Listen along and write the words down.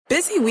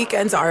Busy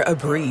weekends are a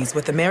breeze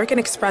with American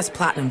Express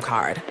Platinum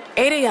Card.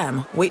 8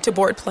 a.m., wait to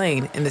board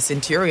plane in the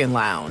Centurion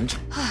Lounge.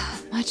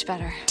 Much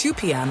better. 2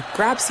 p.m.,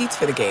 grab seats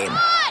for the game.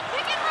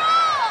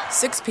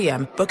 6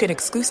 p.m., book an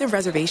exclusive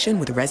reservation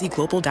with Resi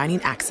Global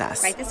Dining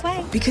Access. Right this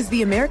way. Because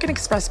the American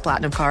Express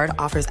Platinum Card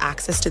offers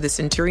access to the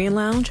Centurion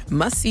Lounge,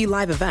 must-see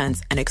live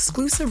events, and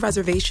exclusive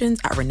reservations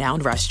at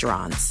renowned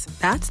restaurants.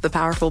 That's the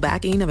powerful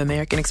backing of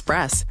American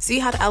Express. See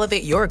how to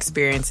elevate your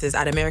experiences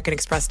at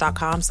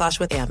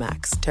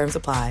americanexpress.com/withAmex. Terms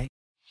apply.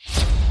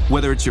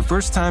 Whether it's your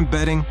first time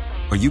betting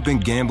or you've been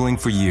gambling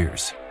for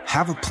years,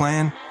 have a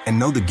plan and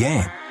know the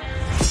game.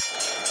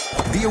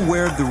 Be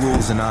aware of the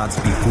rules and odds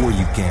before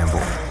you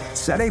gamble.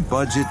 Set a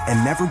budget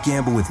and never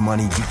gamble with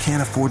money you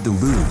can't afford to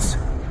lose.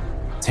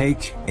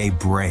 Take a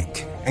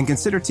break and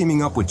consider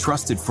teaming up with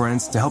trusted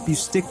friends to help you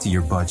stick to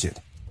your budget.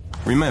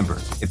 Remember,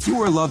 if you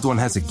or a loved one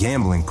has a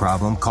gambling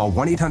problem, call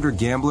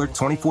 1-800-GAMBLER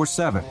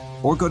 24/7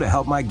 or go to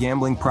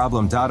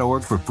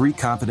helpmygamblingproblem.org for free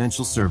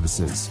confidential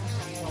services.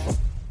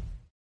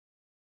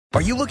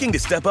 Are you looking to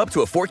step up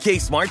to a 4K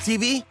smart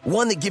TV?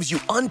 One that gives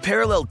you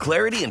unparalleled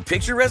clarity and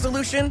picture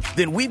resolution?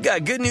 Then we've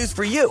got good news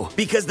for you,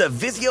 because the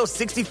Vizio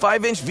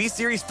 65-inch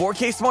V-Series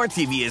 4K smart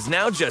TV is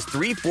now just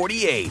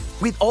 $348.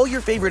 With all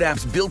your favorite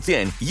apps built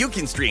in, you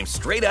can stream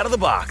straight out of the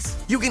box.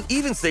 You can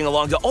even sing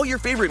along to all your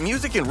favorite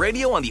music and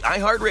radio on the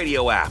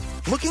iHeartRadio app.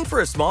 Looking for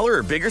a smaller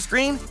or bigger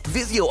screen?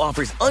 Vizio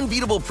offers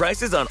unbeatable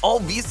prices on all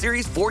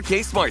V-Series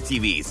 4K smart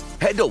TVs.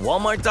 Head to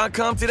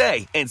Walmart.com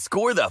today and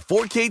score the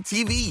 4K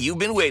TV you've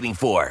been waiting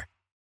for.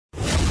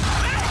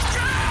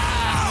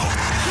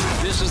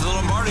 This is the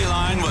Lombardi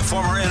Line with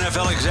former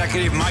NFL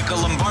executive Michael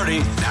Lombardi.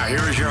 Now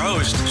here is your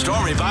host,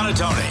 Stormy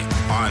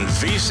Bonatoni, on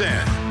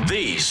VSiN,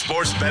 the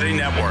Sports Betting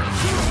Network.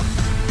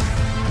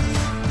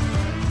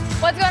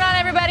 What's going on,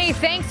 everybody?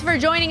 Thanks for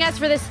joining us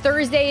for this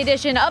Thursday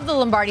edition of the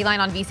Lombardi Line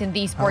on VSiN,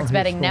 the Sports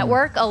Betting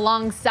Network,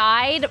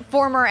 alongside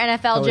former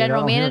NFL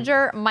General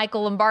Manager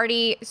Michael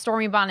Lombardi.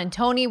 Stormy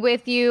Bonatoni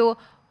with you.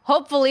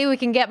 Hopefully we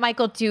can get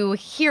Michael to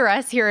hear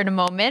us here in a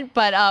moment,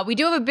 but we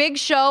do have a big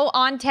show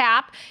on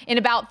tap in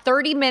about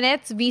 30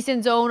 minutes.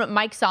 VSiN's own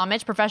Mike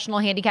Somich, professional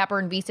handicapper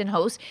and VSiN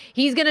host.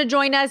 He's going to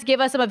join us,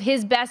 give us some of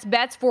his best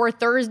bets for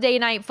Thursday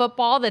Night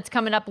Football that's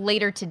coming up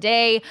later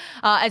today,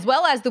 as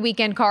well as the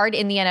weekend card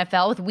in the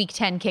NFL with Week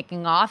 10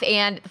 kicking off,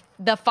 and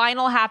the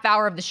final half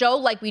hour of the show,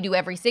 like we do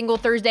every single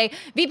Thursday.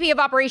 VP of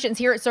Operations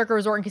here at Circa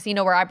Resort and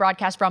Casino, where I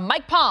broadcast from,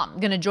 Mike Palm,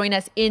 going to join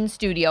us in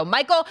studio.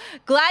 Michael,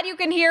 glad you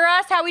can hear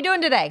us. How are we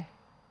doing today?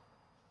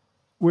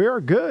 We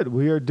are good.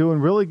 We are doing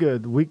really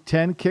good. Week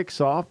 10 kicks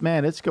off.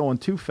 Man, it's going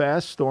too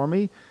fast,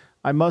 Stormy.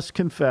 I must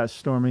confess,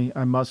 Stormy,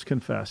 I must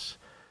confess.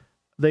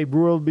 They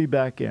reeled me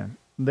back in.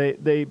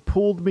 They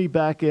pulled me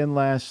back in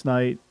last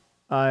night.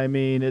 I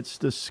mean, it's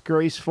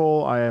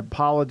disgraceful. I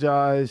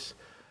apologize.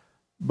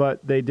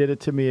 But they did it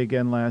to me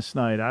again last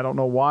night. I don't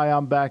know why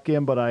I'm back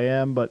in, but I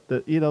am. But,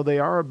 they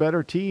are a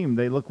better team.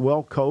 They look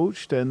well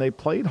coached, and they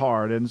played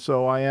hard. And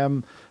so I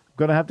am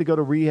going to have to go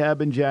to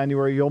rehab in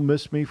January. You'll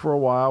miss me for a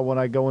while when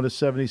I go into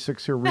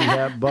 76er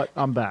rehab, but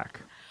I'm back.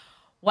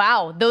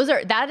 Wow.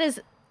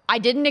 I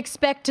didn't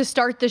expect to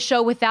start the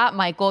show with that,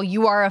 Michael.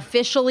 You are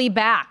officially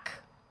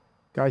back.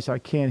 Guys, I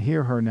can't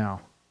hear her now.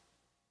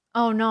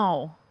 Oh,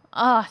 no.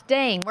 Oh,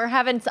 dang. We're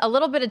having a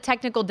little bit of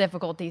technical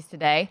difficulties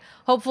today.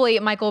 Hopefully,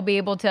 Michael will be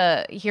able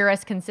to hear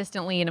us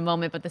consistently in a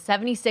moment. But the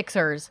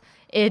 76ers,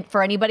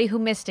 for anybody who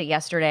missed it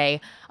yesterday,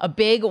 a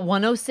big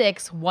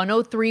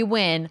 106-103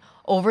 win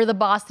over the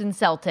Boston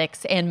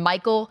Celtics. And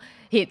Michael,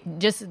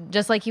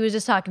 just like he was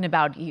just talking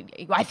about,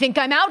 I think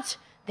I'm out.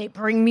 They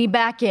bring me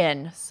back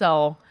in.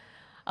 So...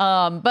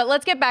 but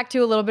let's get back to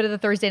a little bit of the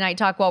Thursday night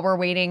talk while we're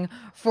waiting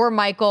for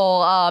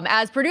Michael.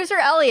 As producer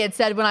Elliot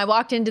said when I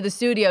walked into the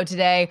studio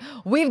today,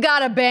 we've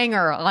got a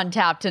banger on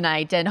tap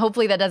tonight. And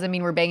hopefully that doesn't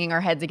mean we're banging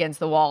our heads against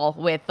the wall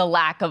with the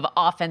lack of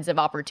offensive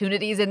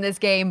opportunities in this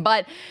game.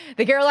 But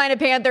the Carolina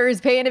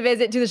Panthers paying a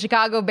visit to the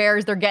Chicago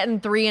Bears. They're getting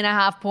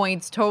 3.5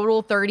 points,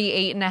 total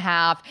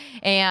 38.5.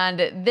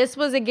 And this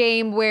was a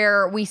game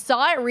where we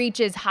saw it reach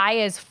as high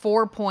as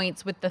 4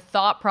 points with the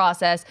thought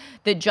process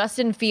that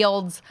Justin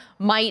Fields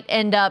might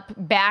end up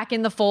back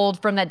in the fold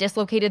from that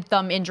dislocated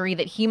thumb injury,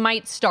 that he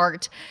might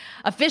start.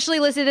 Officially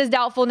listed as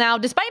doubtful now,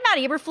 despite Matt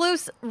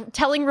Eberflus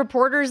telling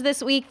reporters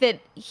this week that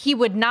he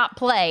would not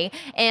play.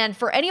 And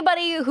for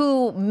anybody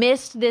who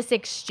missed this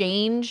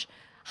exchange,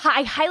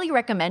 I highly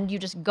recommend you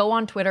just go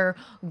on Twitter,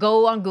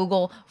 go on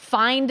Google,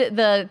 find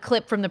the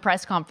clip from the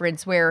press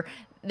conference where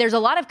there's a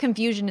lot of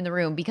confusion in the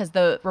room because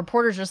the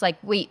reporter's just like,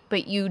 wait,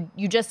 but you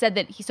just said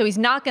that he's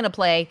not going to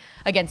play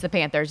against the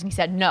Panthers. And he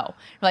said no.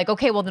 We're like,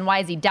 okay, well then why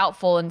is he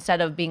doubtful instead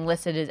of being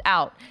listed as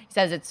out? He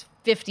says it's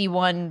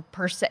 51%.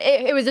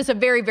 It was just a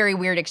very, very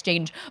weird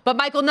exchange. But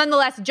Michael,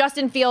 nonetheless,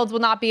 Justin Fields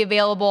will not be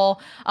available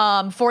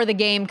for the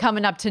game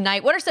coming up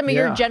tonight. What are some of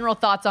your general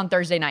thoughts on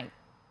Thursday night?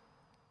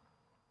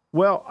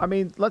 Well, I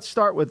mean, let's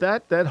start with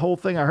that whole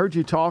thing. I heard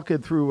you talking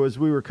through as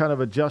we were kind of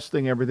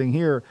adjusting everything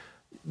here.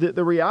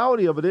 The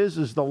reality of it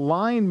is the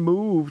line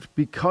moved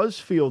because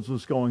Fields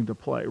was going to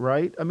play,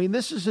 right? I mean,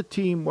 this is a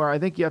team where I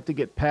think you have to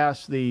get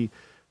past the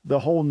the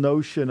whole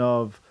notion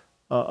of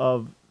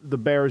the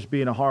Bears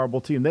being a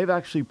horrible team. They've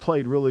actually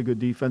played really good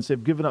defense.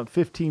 They've given up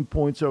 15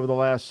 points over the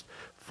last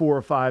 4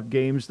 or 5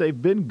 games.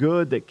 They've been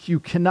good. That you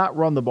cannot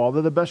run the ball.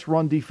 They're the best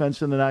run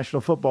defense in the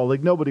National Football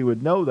League. Nobody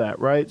would know that,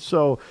 right?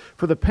 So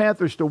for the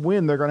Panthers to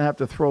win, they're going to have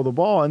to throw the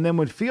ball. And then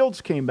when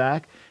Fields came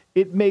back,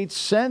 it made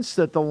sense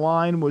that the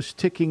line was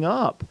ticking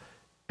up.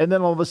 And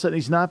then all of a sudden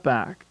he's not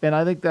back. And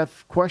I think that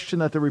question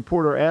that the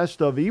reporter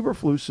asked of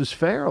Eberflus is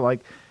fair.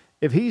 Like,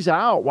 if he's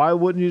out, why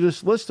wouldn't you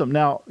just list him?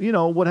 Now,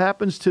 what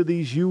happens to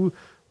these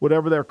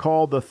whatever they're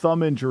called, the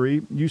thumb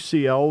injury,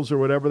 UCLs or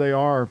whatever they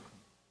are.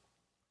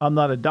 I'm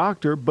not a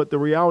doctor, but the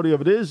reality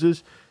of it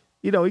is,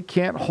 he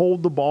can't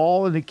hold the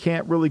ball and he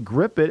can't really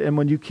grip it. And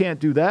when you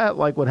can't do that,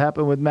 like what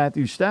happened with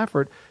Matthew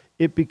Stafford,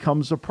 it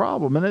becomes a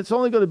problem. And it's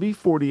only going to be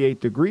 48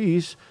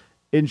 degrees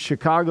in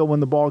Chicago when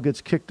the ball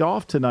gets kicked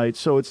off tonight.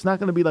 So it's not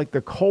going to be like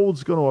the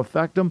cold's going to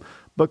affect him,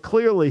 but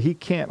clearly he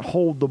can't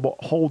hold the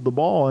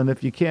ball. And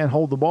if you can't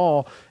hold the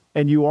ball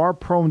and you are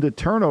prone to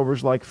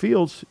turnovers like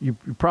Fields, you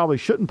probably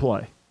shouldn't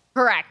play.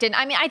 Correct. And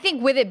I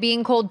think with it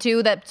being cold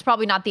too, that's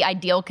probably not the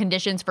ideal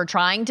conditions for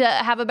trying to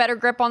have a better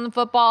grip on the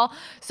football.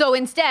 So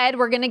instead,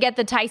 we're going to get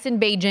the Tyson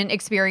Bagent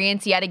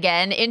experience yet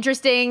again.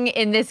 Interesting,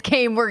 in this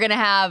game, we're going to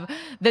have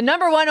the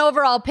number 1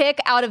 overall pick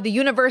out of the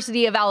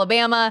University of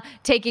Alabama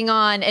taking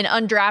on an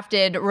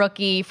undrafted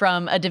rookie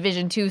from a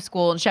Division II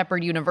school in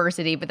Shepherd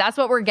University. But that's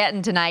what we're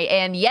getting tonight.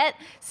 And yet,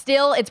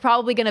 still, it's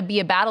probably going to be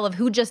a battle of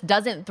who just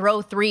doesn't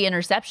throw 3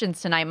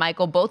 interceptions tonight,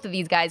 Michael. Both of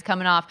these guys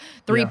coming off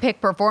 3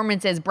 pick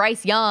performances.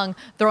 Bryce Young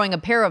throwing a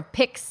pair of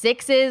pick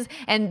sixes,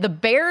 and the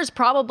Bears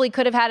probably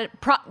could have had it,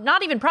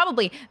 not even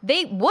probably,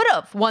 they would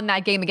have won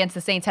that game against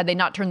the Saints had they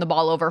not turned the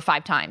ball over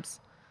 5 times.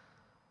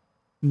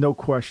 No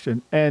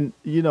question. And,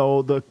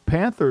 the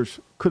Panthers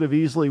could have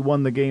easily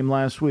won the game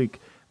last week.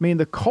 I mean,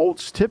 the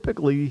Colts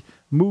typically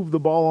move the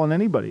ball on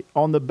anybody.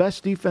 On the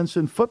best defense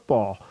in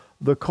football,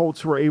 the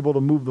Colts were able to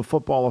move the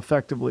football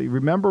effectively.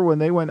 Remember when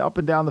they went up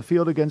and down the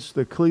field against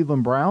the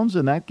Cleveland Browns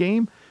in that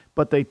game?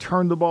 But they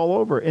turned the ball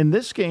over. In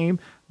this game,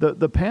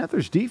 the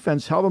Panthers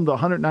defense held them to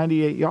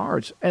 198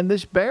 yards. And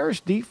this Bears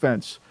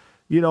defense,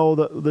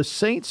 the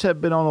Saints have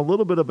been on a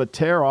little bit of a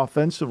tear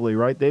offensively,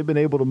 right? They've been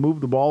able to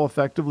move the ball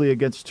effectively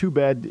against two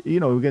bad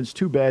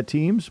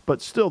teams,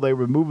 but still they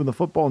were moving the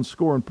football and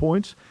scoring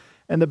points.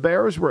 And the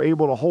Bears were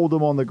able to hold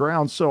them on the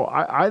ground. So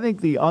I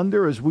think the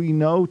under, as we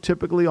know,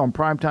 typically on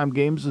primetime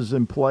games is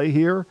in play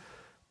here.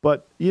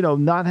 But,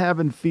 not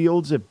having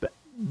Fields, if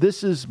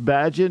this is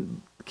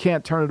Bagent,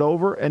 can't turn it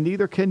over, and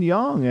neither can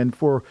Young. And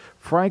for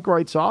Frank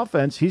Wright's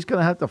offense, he's going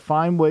to have to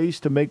find ways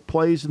to make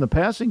plays in the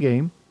passing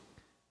game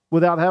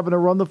without having to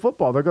run the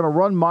football. They're going to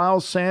run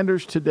Miles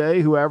Sanders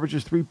today, who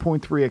averages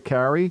 3.3 a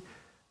carry,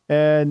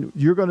 and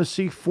you're going to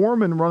see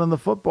Foreman running the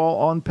football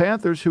on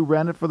Panthers, who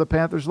ran it for the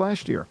Panthers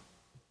last year.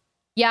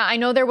 Yeah, I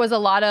know there was a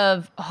lot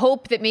of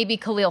hope that maybe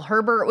Khalil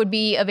Herbert would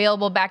be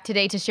available back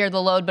today to share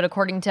the load, but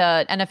according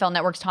to NFL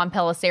Network's Tom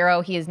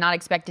Pelissero, he is not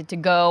expected to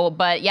go.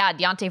 But yeah,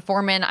 Deontay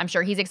Foreman, I'm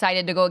sure he's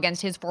excited to go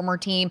against his former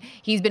team.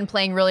 He's been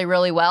playing really,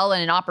 really well,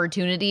 and an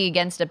opportunity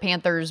against a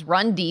Panthers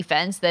run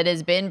defense that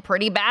has been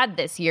pretty bad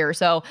this year.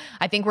 So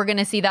I think we're going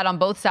to see that on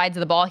both sides of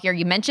the ball here.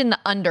 You mentioned the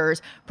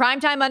unders.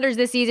 Primetime unders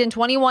this season,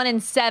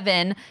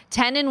 21-7,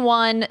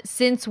 10-1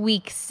 since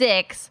week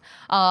 6.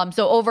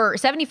 So over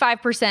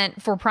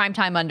 75% for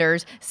primetime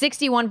unders,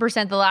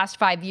 61% the last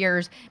 5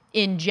 years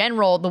in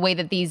general, the way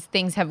that these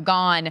things have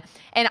gone.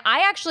 And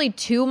I actually,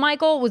 too,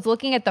 Michael, was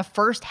looking at the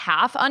first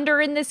half under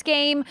in this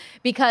game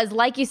because,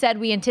 like you said,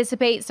 we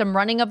anticipate some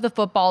running of the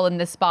football in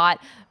this spot.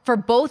 For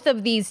both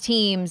of these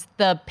teams,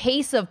 the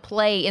pace of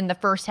play in the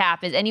first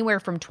half is anywhere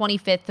from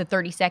 25th to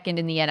 32nd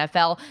in the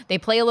NFL. They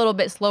play a little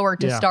bit slower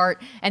to start,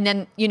 and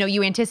then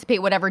you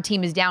anticipate whatever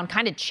team is down,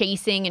 kind of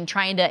chasing and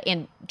trying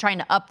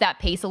to up that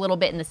pace a little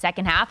bit in the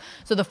second half.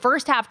 So the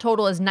first half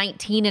total is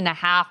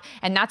 19.5,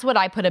 and that's what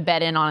I put a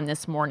bet in on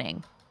this morning.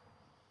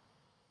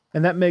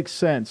 And that makes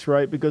sense,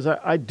 right? Because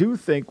I do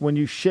think when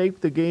you shape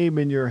the game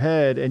in your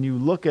head and you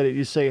look at it,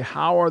 you say,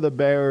 how are the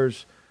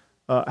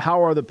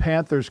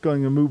Panthers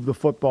going to move the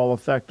football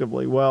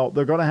effectively? Well,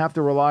 they're going to have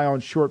to rely on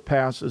short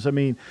passes. I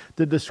mean,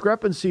 the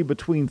discrepancy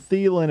between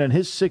Thielen and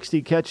his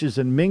 60 catches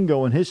and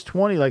Mingo and his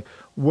 20,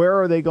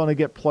 where are they going to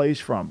get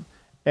plays from?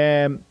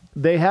 And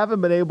they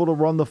haven't been able to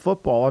run the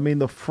football. I mean,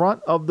 the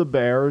front of the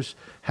Bears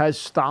has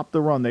stopped the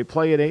run. They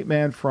play an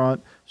 8-man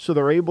front, so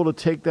they're able to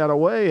take that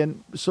away.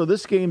 And so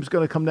this game's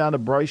going to come down to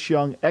Bryce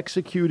Young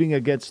executing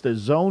against a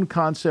zone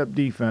concept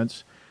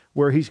defense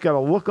where he's got to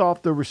look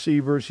off the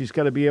receivers. He's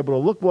got to be able to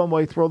look one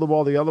way, throw the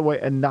ball the other way,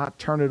 and not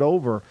turn it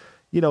over.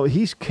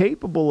 He's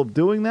capable of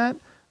doing that.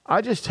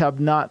 I just have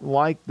not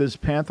liked this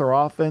Panther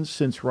offense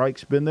since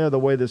Reich's been there. The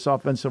way this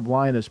offensive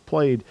line has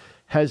played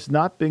has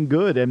not been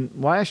good. And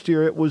last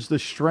year it was the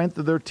strength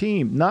of their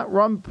team, not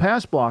run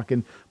pass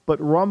blocking, but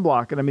run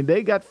blocking. I mean,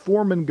 they got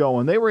Foreman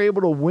going. They were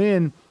able to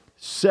win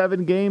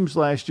 7 games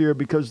last year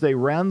because they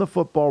ran the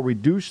football,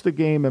 reduced the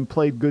game, and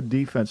played good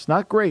defense.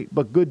 Not great,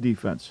 but good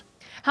defense.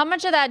 How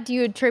much of that do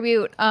you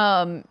attribute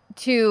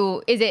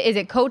to, is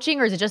it coaching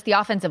or is it just the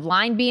offensive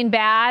line being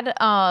bad?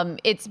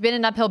 It's been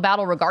an uphill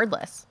battle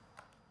regardless.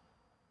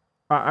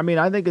 I mean,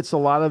 I think it's a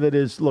lot of it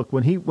is, look,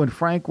 when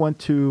Frank went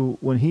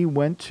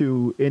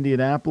to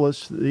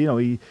Indianapolis,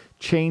 he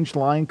changed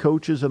line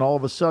coaches, and all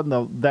of a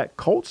sudden that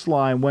Colts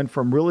line went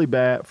from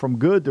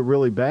good to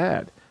really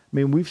bad. I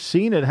mean, we've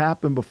seen it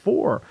happen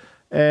before.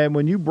 And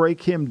when you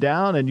break him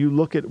down and you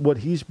look at what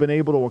he's been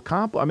able to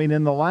accomplish, I mean,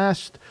 in the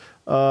last,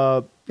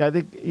 I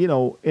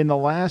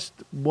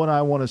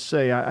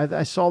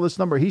saw this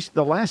number.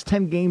 The last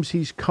 10 games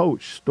he's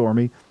coached,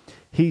 Stormy,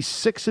 he's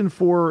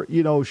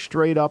 6-4,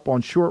 straight up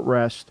on short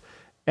rest,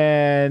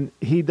 and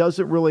he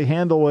doesn't really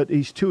handle it.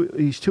 He's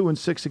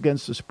 2-6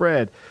 against the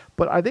spread.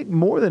 But I think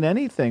more than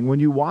anything, when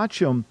you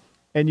watch him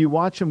and you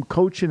watch him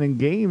coaching in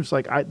games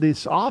like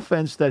this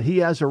offense that he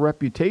has a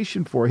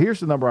reputation for. Here's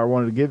the number I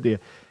wanted to give to you.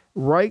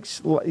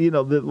 Reich's,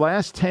 the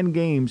last 10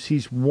 games,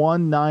 he's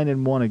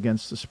 9-1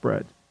 against the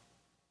spread.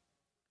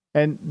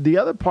 And the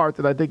other part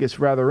that I think is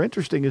rather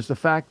interesting is the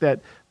fact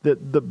that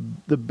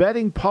the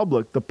betting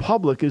public, the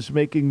public is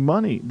making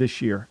money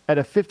this year at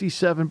a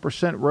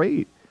 57%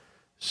 rate.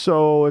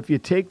 So if you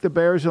take the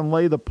Bears and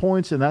lay the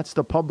points, and that's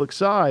the public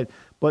side,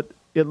 but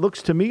it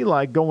looks to me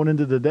like going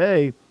into the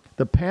day,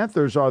 the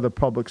Panthers are the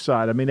public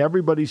side. I mean,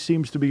 everybody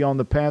seems to be on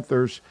the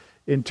Panthers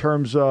in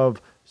terms of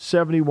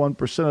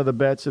 71% of the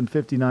bets and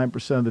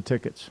 59% of the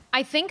tickets.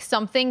 I think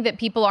something that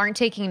people aren't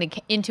taking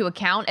into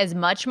account as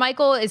much,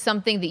 Michael, is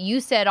something that you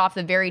said off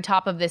the very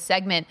top of this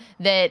segment,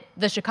 that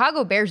the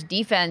Chicago Bears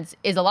defense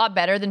is a lot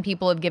better than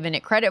people have given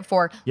it credit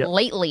for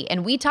lately.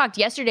 And we talked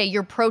yesterday,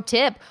 your pro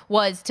tip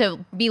was to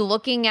be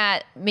looking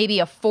at maybe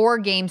a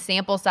 4-game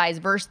sample size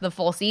versus the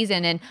full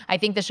season. And I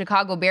think the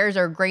Chicago Bears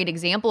are a great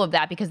example of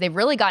that because they've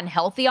really gotten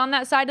healthy on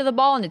that side of the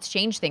ball, and it's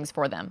changed things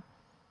for them.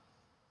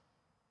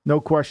 No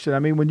question. I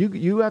mean, when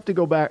you have to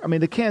go back, I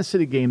mean, the Kansas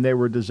City game, they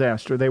were a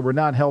disaster. They were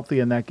not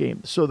healthy in that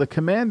game. So the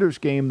Commanders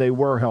game, they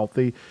were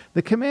healthy.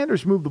 The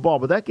Commanders moved the ball,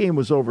 but that game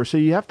was over. So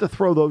you have to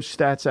throw those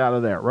stats out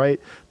of there, right?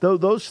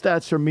 Those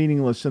stats are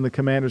meaningless in the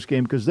Commanders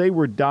game because they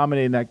were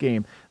dominating that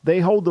game. They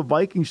hold the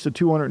Vikings to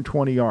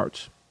 220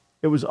 yards.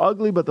 It was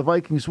ugly, but the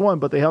Vikings won,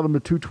 but they held them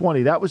to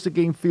 220. That was the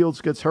game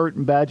Fields gets hurt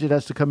and Badgett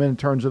has to come in and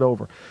turns it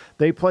over.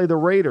 They play the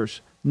Raiders,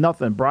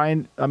 nothing.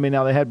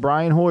 Now they had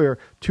Brian Hoyer,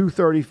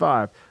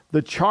 235.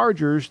 The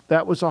Chargers,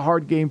 that was a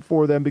hard game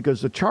for them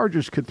because the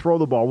Chargers could throw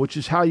the ball, which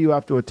is how you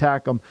have to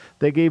attack them.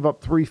 They gave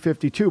up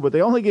 352, but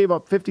they only gave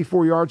up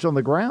 54 yards on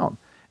the ground.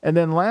 And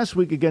then last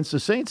week against the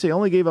Saints, they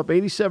only gave up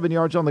 87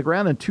 yards on the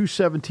ground and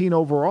 217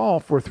 overall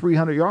for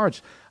 300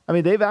 yards. I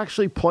mean, they've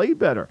actually played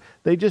better.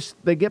 They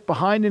get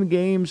behind in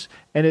games,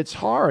 and it's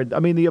hard. I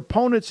mean, the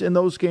opponents in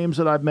those games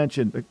that I've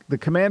mentioned, the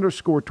Commanders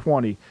scored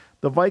 20.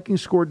 The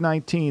Vikings scored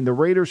 19, the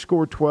Raiders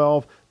scored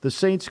 12, the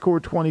Saints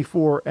scored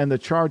 24, and the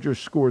Chargers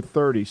scored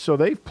 30. So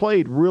they've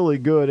played really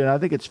good, and I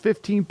think it's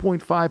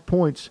 15.5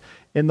 points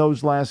in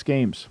those last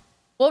games.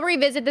 We'll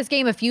revisit this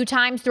game a few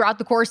times throughout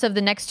the course of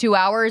the next 2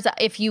 hours.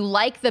 If you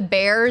like the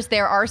Bears,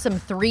 there are some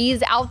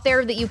threes out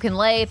there that you can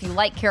lay. If you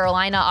like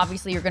Carolina,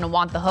 obviously you're going to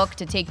want the hook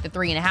to take the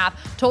 3.5.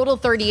 Total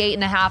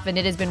 38.5, and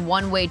it has been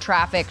one-way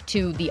traffic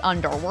to the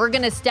under. We're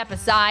going to step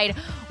aside.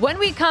 When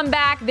we come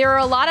back, there are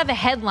a lot of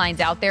headlines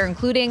out there,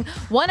 including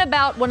one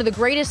about one of the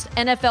greatest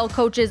NFL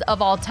coaches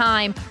of all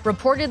time,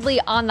 reportedly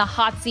on the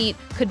hot seat,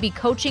 could be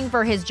coaching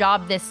for his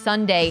job this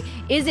Sunday.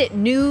 Is it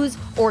news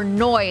or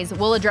noise?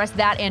 We'll address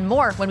that and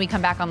more when we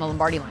come back on the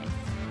Lombardi line.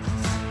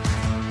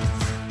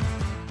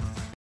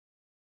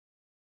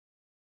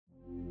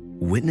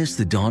 Witness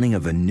the dawning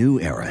of a new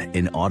era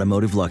in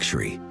automotive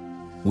luxury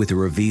with a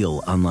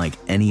reveal unlike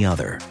any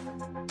other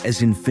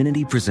as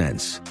Infiniti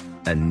presents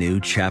a new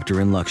chapter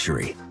in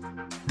luxury,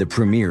 the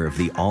premiere of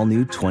the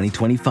all-new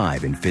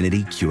 2025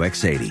 Infiniti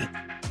QX80.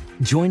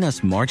 Join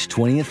us March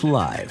 20th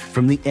live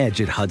from the Edge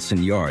at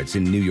Hudson Yards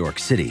in New York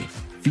City,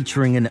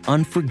 featuring an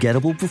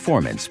unforgettable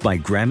performance by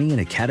Grammy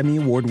and Academy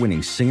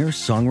Award-winning singer,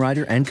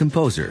 songwriter, and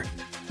composer,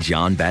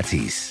 Jon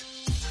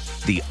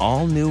Batiste. The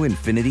all-new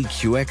Infiniti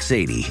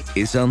QX80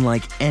 is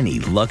unlike any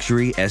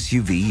luxury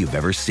SUV you've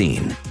ever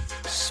seen.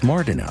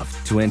 Smart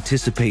enough to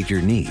anticipate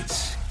your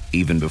needs,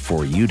 even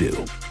before you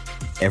do.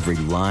 Every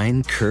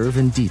line, curve,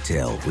 and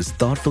detail was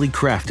thoughtfully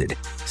crafted,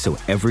 so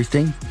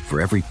everything for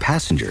every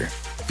passenger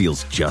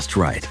feels just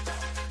right.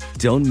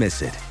 Don't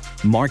miss it.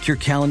 Mark your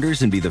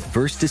calendars and be the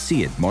first to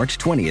see it March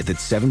 20th at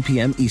 7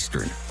 p.m.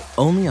 Eastern,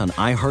 only on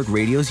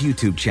iHeartRadio's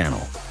YouTube channel.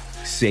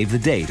 Save the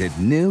date at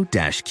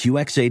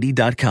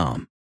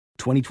new-QX80.com.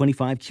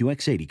 2025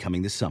 QX80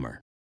 coming this summer.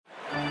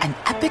 An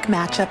epic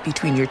matchup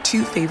between your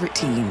two favorite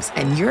teams,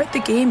 and you're at the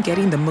game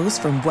getting the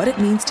most from what it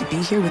means to be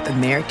here with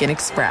American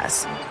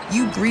Express.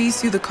 You breeze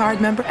through the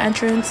card member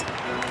entrance,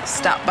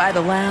 stop by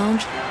the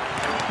lounge.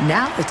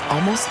 Now it's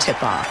almost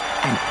tip-off,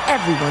 and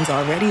everyone's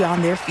already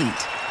on their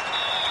feet.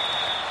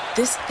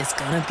 This is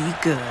gonna be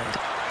good.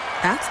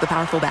 That's the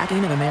powerful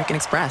backing of American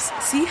Express.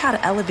 See how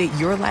to elevate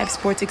your live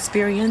sports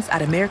experience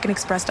at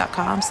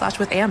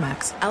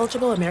americanexpress.com/withAmex.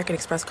 Eligible American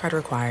Express card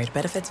required.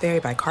 Benefits vary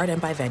by card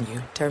and by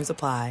venue. Terms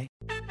apply.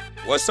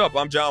 What's up?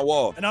 I'm John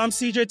Wall. And I'm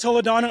CJ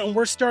Toledano, and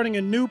we're starting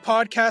a new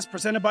podcast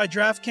presented by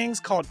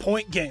DraftKings called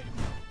Point Game.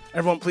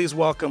 Everyone, please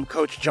welcome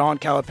Coach John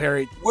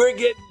Calipari. We're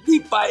getting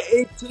beat by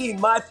 18.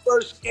 My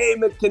first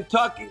game in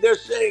Kentucky, they're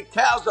saying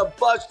Cal's a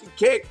bust. He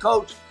can't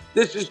coach.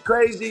 This is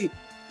crazy.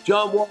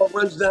 John Wall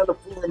runs down the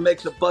floor and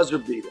makes a buzzer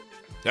beater.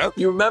 Yep.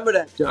 You remember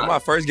that, John? That's my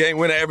first game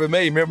winner I ever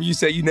made. Remember you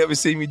said you never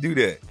see me do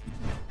that.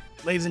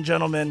 Ladies and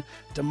gentlemen,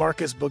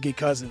 DeMarcus Boogie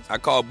Cousins. I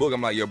called Boog.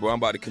 I'm like, yo, bro, I'm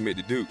about to commit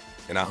to Duke.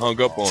 And I hung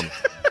up on him.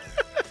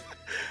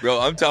 Bro,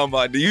 I'm talking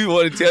about, do you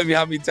want to tell me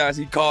how many times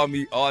he called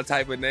me all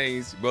type of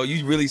names? Bro,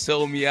 you really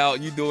sold me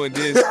out. You doing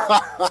this.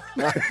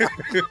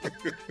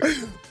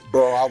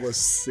 Bro, I was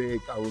sick.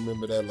 I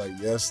remember that like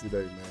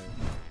yesterday, man.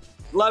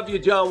 Love you,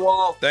 John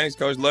Wall. Thanks,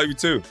 Coach. Love you,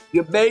 too.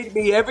 You made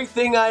me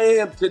everything I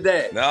am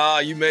today. Nah,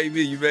 you made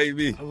me. You made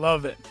me. I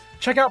love it.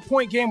 Check out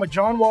Point Game with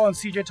John Wall and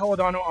CJ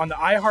Toledano on the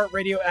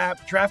iHeartRadio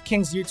app,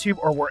 DraftKings YouTube,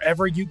 or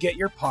wherever you get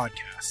your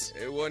podcasts.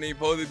 It wasn't even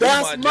supposed to be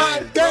That's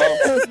my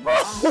game,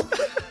 bro.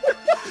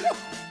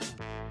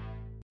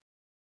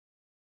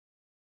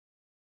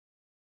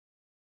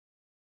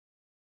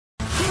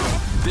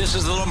 This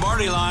is the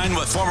Lombardi Line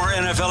with former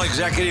NFL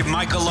executive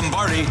Michael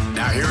Lombardi.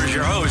 Now here is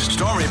your host,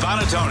 Stormy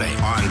Buonantony,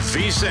 on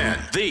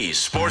VSiN, the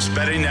Sports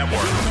Betting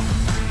Network.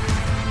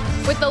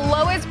 With the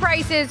lowest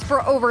prices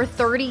for over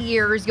 30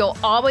 years, you'll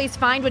always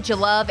find what you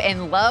love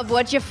and love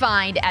what you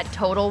find at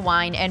Total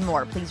Wine &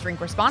 More. Please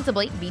drink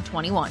responsibly. Be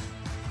 21.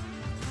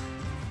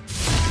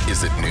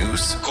 Is it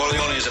news?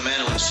 Corleone is a man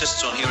who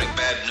insists on hearing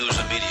bad news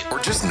immediately. Or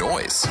just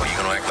noise? Are you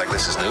going to act like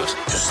this is news?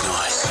 Just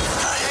noise.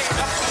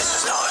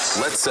 This is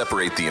noise. Let's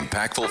separate the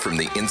impactful from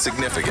the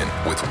insignificant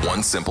with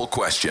one simple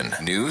question.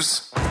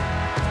 News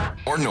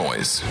or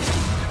noise?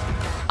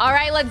 All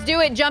right, let's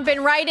do it.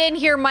 Jumping right in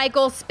here,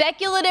 Michael.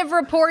 Speculative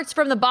reports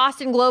from the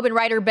Boston Globe and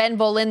writer Ben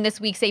Volin this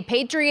week say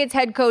Patriots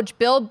head coach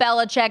Bill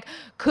Belichick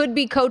could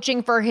be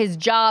coaching for his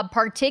job,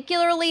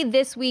 particularly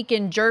this week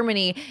in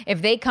Germany,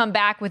 if they come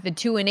back with a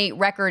 2-8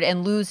 record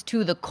and lose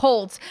to the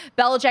Colts.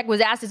 Belichick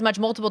was asked as much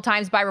multiple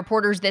times by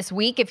reporters this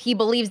week if he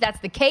believes that's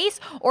the case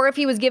or if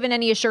he was given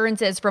any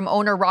assurances from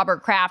owner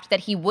Robert Kraft that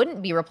he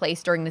wouldn't be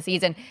replaced during the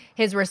season.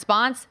 His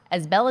response,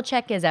 as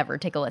Belichick as ever.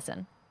 Take a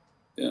listen.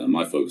 Yeah,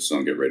 my focus is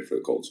on get ready for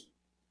the Colts.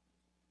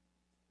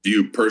 Do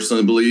you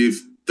personally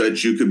believe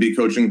that you could be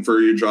coaching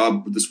for your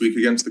job this week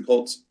against the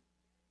Colts?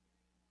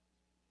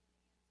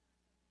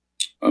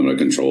 I'm going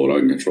to control what I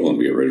can control and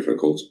get ready for the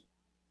Colts.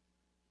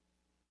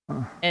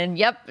 And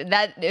yep,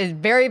 that is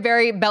very,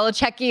 very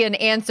Belichickian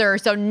answer.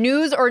 So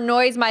news or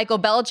noise, Michael?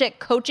 Belichick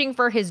coaching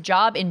for his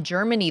job in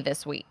Germany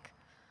this week.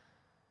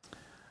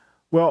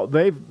 Well,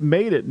 they've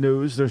made it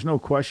news. There's no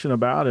question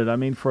about it. I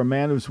mean, for a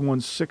man who's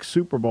won 6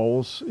 Super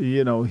Bowls,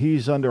 you know,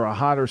 he's under a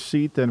hotter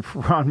seat than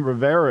Ron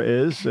Rivera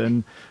is.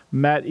 And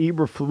Matt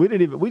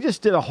Eberflus, we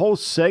just did a whole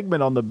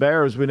segment on the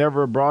Bears. We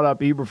never brought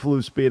up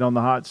Eberflus being on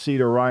the hot seat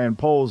or Ryan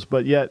Poles,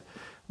 but yet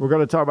we're going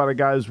to talk about a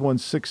guy who's won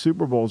 6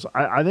 Super Bowls.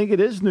 I think it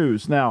is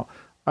news. Now,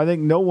 I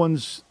think no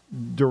one's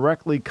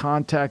directly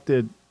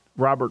contacted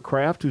Robert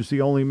Kraft, who's the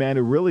only man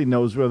who really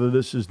knows whether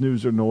this is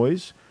news or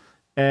noise.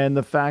 And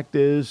the fact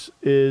is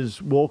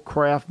will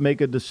Kraft make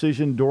a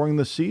decision during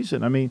the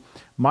season? I mean,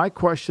 my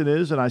question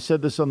is, and I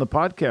said this on the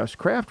podcast,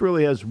 Kraft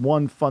really has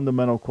one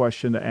fundamental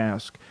question to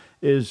ask,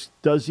 is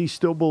does he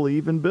still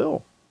believe in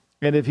Bill?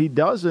 And if he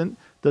doesn't,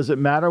 does it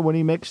matter when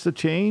he makes the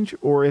change?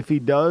 Or if he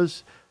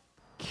does,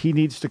 he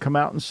needs to come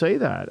out and say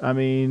that. I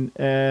mean,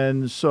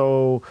 and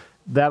so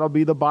that'll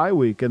be the bye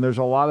week. And there's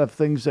a lot of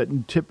things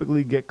that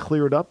typically get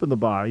cleared up in the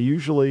bye.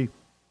 Usually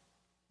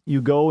you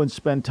go and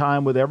spend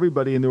time with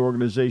everybody in the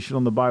organization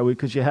on the bye week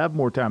because you have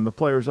more time. The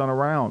players aren't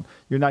around.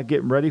 You're not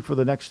getting ready for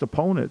the next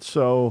opponent.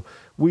 So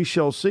we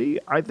shall see.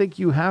 I think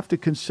you have to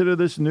consider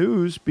this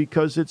news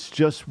because it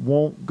just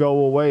won't go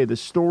away. The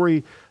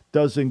story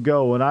doesn't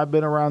go. And I've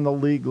been around the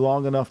league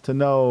long enough to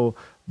know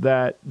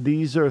that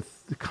this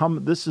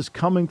is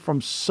coming from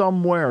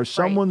somewhere. Right.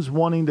 Someone's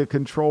wanting to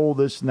control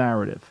this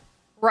narrative.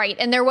 Right.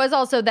 And there was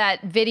also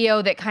that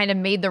video that kind of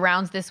made the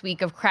rounds this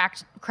week of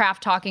Kraft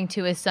talking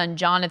to his son,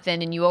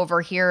 Jonathan, and you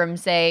overhear him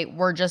say,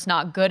 we're just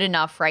not good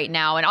enough right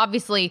now. And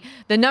obviously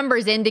the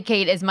numbers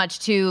indicate as much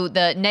too.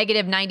 The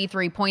negative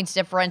 93 points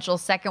differential,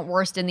 second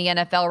worst in the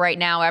NFL right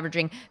now,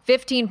 averaging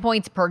 15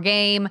 points per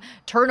game.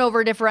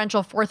 Turnover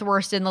differential, fourth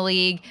worst in the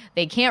league.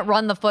 They can't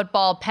run the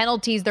football.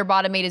 Penalties, they're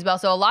bottom 8 as well.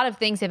 So a lot of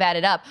things have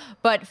added up.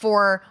 But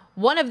for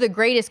one of the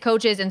greatest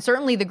coaches and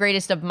certainly the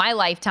greatest of my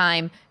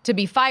lifetime to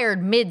be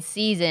fired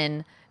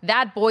mid-season,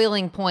 that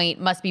boiling point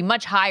must be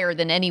much higher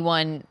than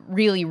anyone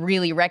really,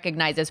 really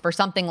recognizes for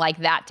something like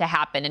that to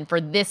happen and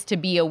for this to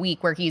be a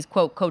week where he's,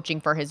 quote,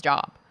 coaching for his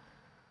job.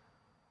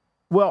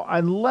 Well,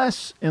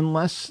 unless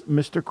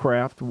Mr.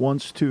 Kraft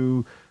wants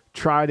to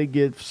try to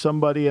give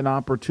somebody an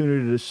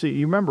opportunity to see.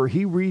 You remember,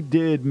 he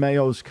redid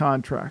Mayo's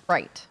contract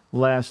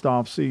last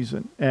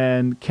offseason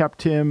and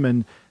kept him,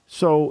 and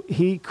so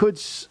he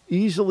could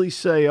easily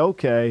say,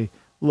 okay,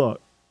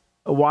 look,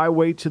 why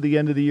wait to the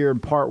end of the year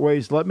and part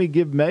ways? Let me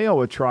give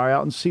Mayo a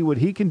tryout and see what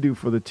he can do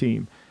for the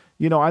team.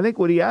 I think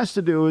what he has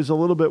to do is a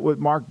little bit what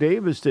Mark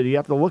Davis did. You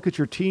have to look at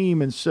your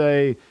team and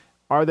say,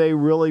 are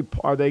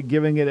they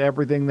giving it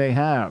everything they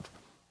have?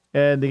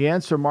 And the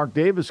answer Mark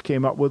Davis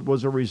came up with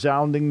was a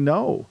resounding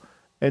no.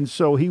 And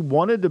so he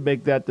wanted to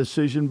make that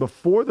decision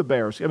before the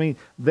Bears. I mean,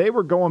 they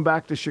were going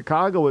back to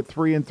Chicago at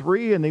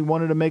 3-3, and they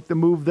wanted to make the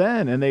move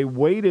then. And they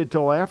waited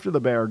till after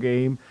the Bear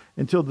game,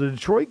 until the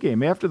Detroit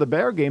game. After the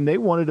Bear game, they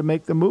wanted to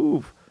make the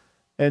move.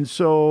 And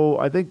so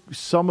I think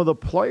some of the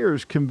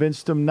players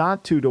convinced him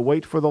not to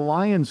wait for the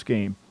Lions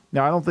game.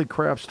 Now, I don't think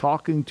Kraft's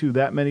talking to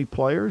that many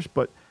players,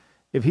 but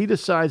if he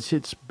decides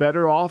it's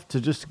better off to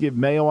just give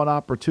Mayo an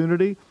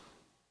opportunity,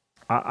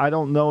 I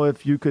don't know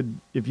if you could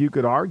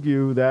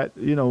argue that,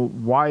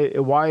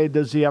 why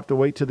does he have to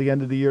wait to the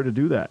end of the year to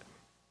do that?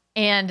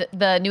 And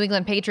the New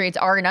England Patriots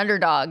are an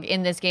underdog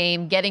in this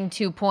game, getting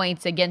 2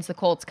 points against the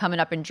Colts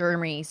coming up in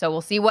Germany. So we'll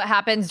see what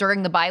happens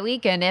during the bye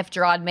week and if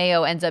Gerard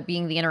Mayo ends up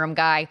being the interim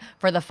guy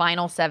for the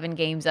final 7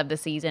 games of the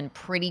season.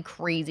 Pretty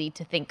crazy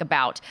to think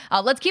about.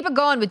 Let's keep it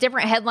going with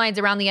different headlines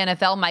around the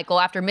NFL, Michael.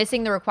 After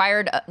missing the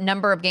required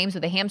number of games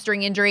with a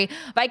hamstring injury,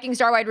 Viking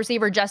star wide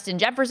receiver Justin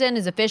Jefferson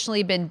has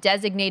officially been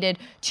designated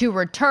to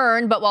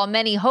return. But while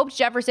many hoped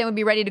Jefferson would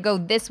be ready to go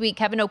this week,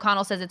 Kevin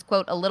O'Connell says it's,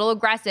 quote, a little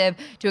aggressive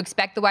to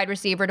expect the wide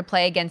receiver to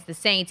play against the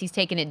Saints. He's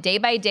taken it day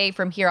by day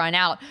from here on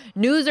out.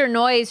 News or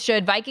noise,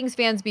 should Vikings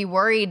fans be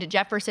worried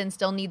Jefferson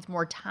still needs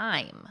more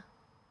time?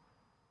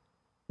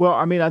 Well,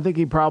 I mean, I think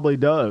he probably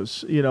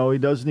does. He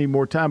does need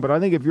more time. But I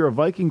think if you're a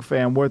Viking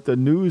fan, what the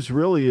news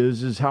really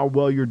is how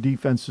well your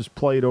defense has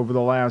played over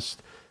the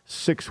last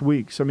 6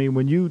 weeks. I mean,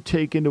 when you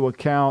take into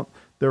account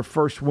their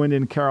first win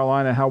in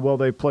Carolina, how well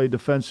they played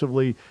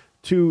defensively,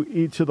 to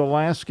the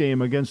last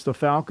game against the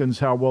Falcons,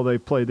 how well they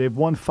played. They've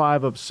won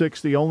 5 of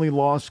 6. The only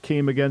loss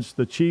came against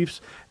the Chiefs.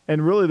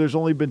 And really, there's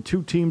only been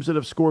 2 teams that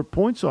have scored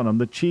points on them.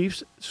 The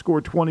Chiefs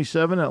scored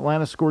 27,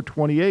 Atlanta scored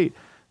 28.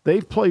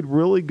 They've played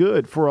really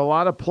good for a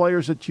lot of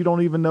players that you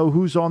don't even know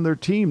who's on their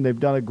team. They've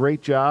done a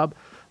great job.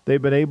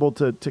 They've been able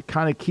to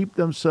kind of keep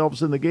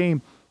themselves in the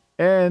game.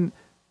 And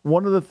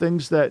one of the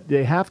things that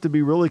they have to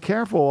be really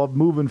careful of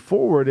moving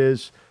forward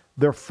is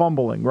they're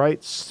fumbling,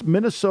 right?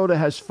 Minnesota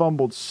has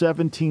fumbled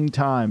 17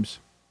 times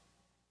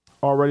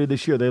already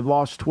this year. They've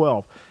lost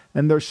 12.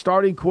 And their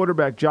starting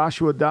quarterback,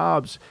 Joshua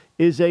Dobbs,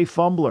 is a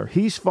fumbler.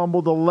 He's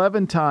fumbled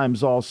 11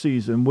 times all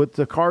season with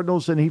the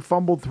Cardinals, and he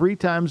fumbled 3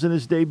 times in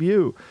his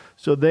debut.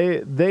 So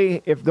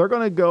they if they're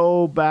going to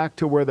go back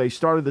to where they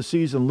started the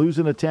season,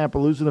 losing to Tampa,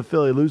 losing to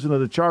Philly, losing to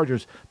the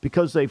Chargers,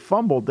 because they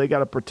fumbled, they got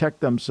to protect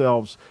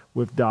themselves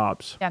with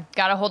Dobbs. Yeah,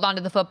 got to hold on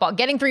to the football.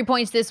 Getting 3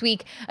 points this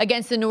week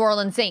against the New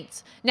Orleans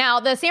Saints. Now,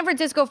 the San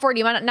Francisco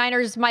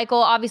 49ers,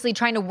 Michael, obviously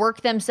trying to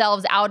work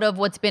themselves out of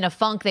what's been a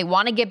funk. They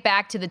want to get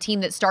back to the team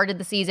that started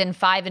the season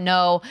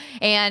 5-0,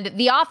 and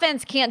the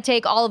offense can't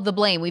take all of the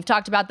blame. We've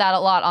talked about that a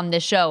lot on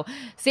this show.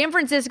 San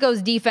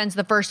Francisco's defense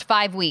the first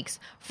 5 weeks,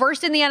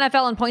 first in the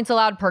NFL in points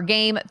allowed per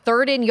game,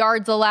 3rd in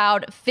yards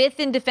allowed, 5th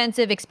in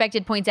defensive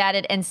expected points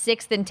added, and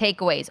 6th in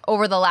takeaways.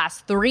 Over the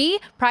last 3,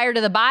 prior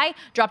to the bye,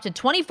 dropped to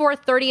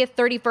 24th, 30th,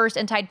 31st,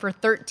 and tied for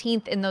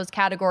 13th in those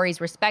categories,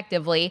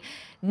 respectively.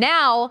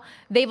 Now,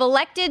 they've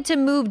elected to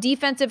move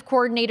defensive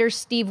coordinator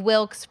Steve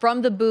Wilks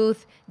from the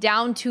booth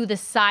down to the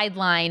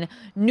sideline.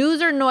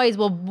 News or noise,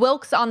 will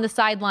Wilks on the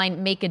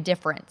sideline make a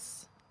difference?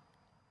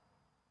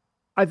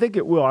 I think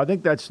it will. I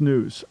think that's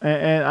news.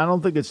 And I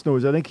don't think it's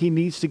news. I think he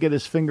needs to get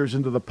his fingers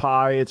into the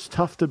pie. It's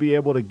tough to be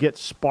able to get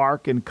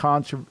spark and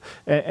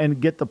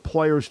get the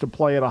players to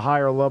play at a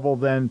higher level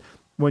than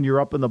when you're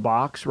up in the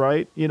box,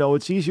 right?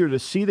 It's easier to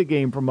see the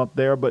game from up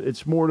there, but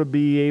it's more to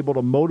be able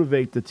to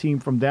motivate the team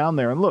from down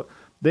there. And look,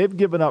 they've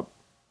given up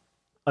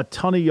a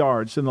ton of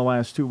yards in the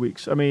last 2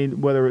 weeks. I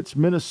mean, whether it's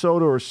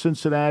Minnesota or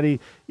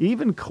Cincinnati,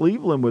 even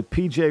Cleveland with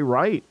P.J.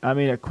 Wright,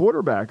 at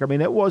quarterback.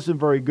 It wasn't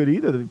very good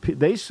either.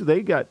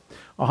 They got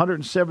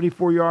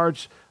 174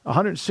 yards,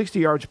 160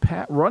 yards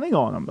running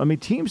on them.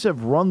 Teams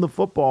have run the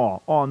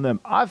football on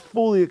them. I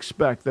fully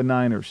expect the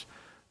Niners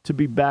to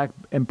be back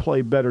and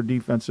play better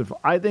defensive.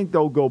 I think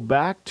they'll go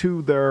back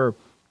to their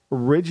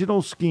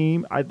original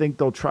scheme. I think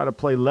they'll try to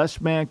play less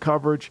man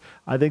coverage.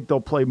 I think they'll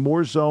play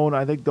more zone.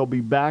 I think they'll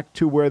be back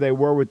to where they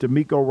were with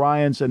DeMeco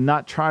Ryans and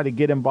not try to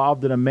get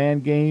involved in a man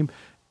game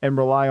and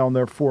rely on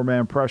their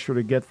 4-man pressure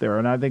to get there.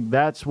 And I think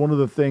that's one of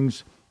the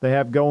things they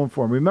have going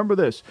for them. Remember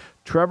this,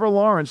 Trevor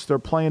Lawrence, they're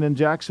playing in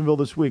Jacksonville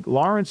this week.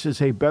 Lawrence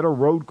is a better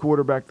road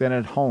quarterback than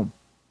at home.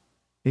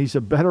 He's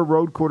a better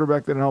road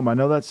quarterback than at home. I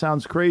know that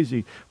sounds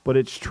crazy, but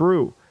it's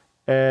true.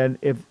 And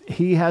if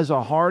he has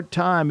a hard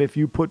time if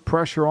you put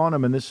pressure on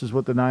him, and this is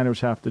what the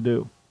Niners have to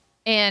do.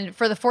 And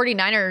for the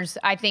 49ers,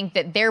 I think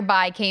that their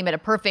bye came at a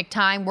perfect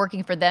time,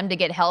 working for them to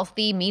get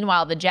healthy.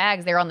 Meanwhile, the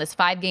Jags, they're on this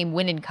 5-game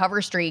win and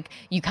cover streak.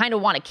 You kind of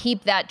want to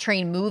keep that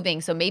train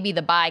moving. So maybe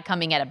the bye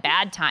coming at a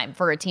bad time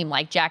for a team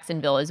like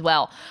Jacksonville as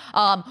well.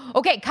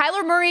 Okay,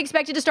 Kyler Murray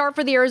expected to start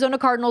for the Arizona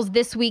Cardinals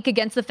this week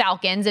against the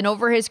Falcons. And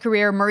over his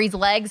career, Murray's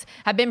legs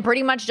have been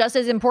pretty much just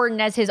as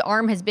important as his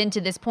arm has been to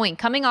this point.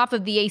 Coming off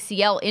of the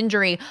ACL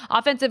injury,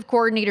 offensive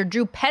coordinator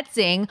Drew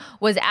Petzing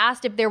was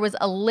asked if there was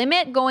a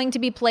limit going to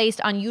be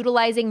placed on utilizing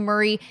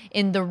Murray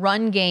in the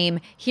run game.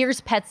 Here's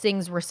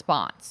Petzing's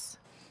response.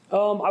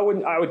 I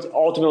would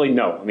ultimately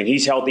no. I mean,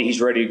 he's healthy.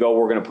 He's ready to go.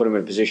 We're going to put him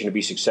in a position to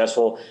be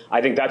successful.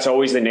 I think that's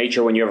always the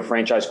nature when you have a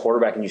franchise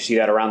quarterback, and you see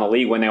that around the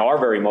league when they are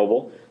very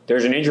mobile.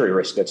 There's an injury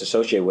risk that's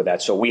associated with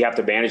that. So we have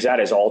to manage that,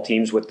 as all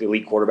teams with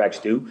elite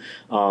quarterbacks do.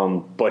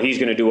 But he's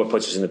going to do what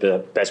puts us in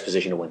the best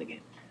position to win the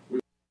game.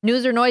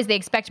 News or noise, they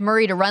expect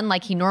Murray to run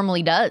like he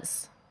normally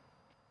does.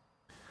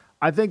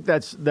 I think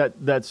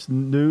that's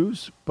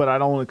news, but I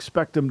don't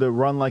expect him to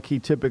run like he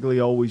typically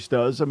always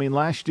does. I mean,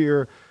 last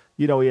year,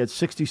 he had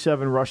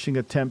 67 rushing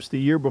attempts. The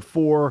year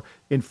before,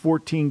 in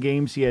 14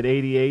 games, he had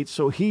 88.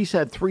 So he's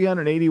had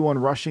 381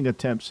 rushing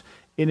attempts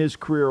in his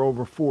career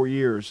over 4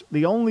 years.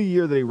 The only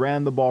year that he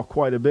ran the ball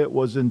quite a bit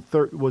was in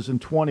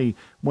 20,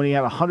 when he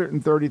had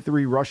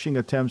 133 rushing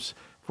attempts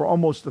for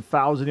almost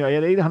 1,000. He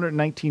had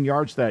 819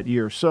 yards that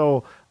year.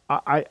 So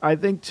I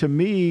think, to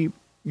me,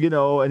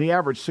 and he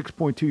averaged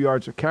 6.2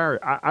 yards a carry.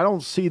 I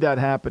don't see that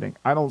happening.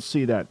 I don't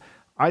see that.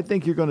 I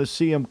think you're going to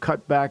see him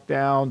cut back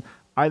down.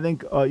 I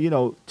think,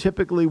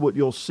 typically what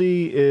you'll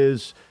see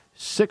is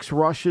 6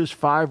 rushes,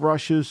 5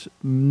 rushes,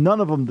 none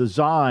of them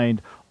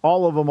designed,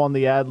 all of them on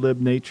the ad-lib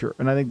nature.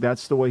 And I think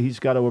that's the way he's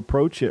got to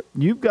approach it.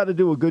 You've got to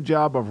do a good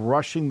job of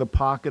rushing the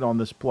pocket on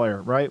this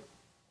player, right?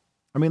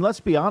 I mean, let's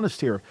be honest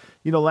here.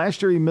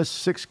 Last year he missed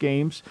 6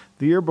 games.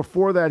 The year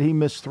before that he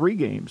missed 3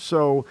 games.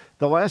 So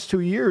the last 2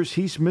 years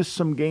he's missed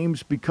some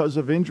games because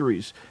of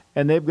injuries,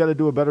 and they've got to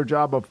do a better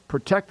job of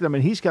protecting him,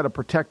 and he's got to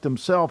protect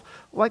himself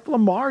like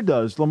Lamar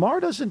does. Lamar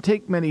doesn't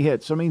take many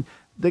hits. I mean,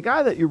 the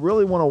guy that you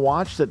really want to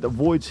watch that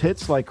avoids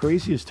hits like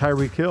crazy is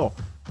Tyreek Hill.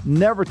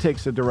 Never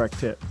takes a direct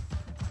hit.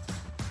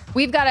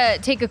 We've got to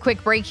take a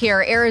quick break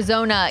here.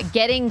 Arizona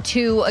getting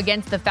 2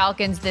 against the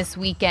Falcons this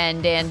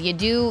weekend, and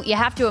you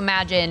have to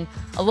imagine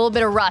a little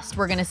bit of rust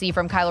we're going to see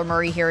from Kyler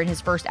Murray here in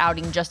his first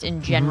outing just in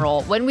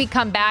general. When we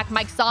come back,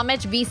 Mike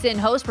Somich, VSiN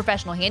host,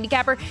 professional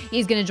handicapper,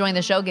 he's going to join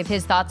the show, give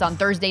his thoughts on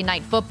Thursday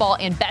Night Football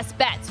and best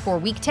bets for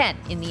Week 10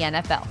 in the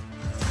NFL.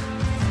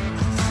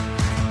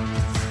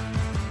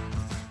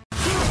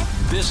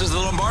 This is the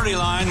Lombardi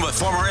Line with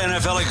former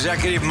NFL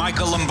executive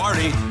Michael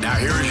Lombardi. Now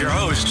here is your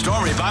host,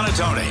 Stormy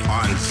Buonantony,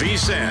 on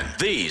VSiN,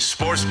 the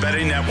Sports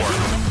Betting Network.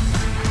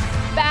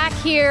 Back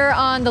here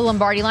on the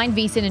Lombardi Line,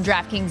 VSiN and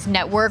DraftKings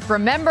Network.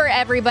 Remember,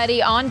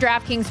 everybody, on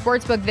DraftKings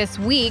Sportsbook this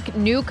week,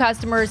 new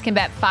customers can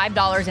bet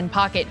 $5 and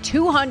pocket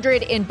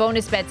 $200 in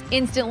bonus bets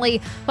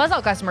instantly. Plus,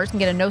 all customers can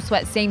get a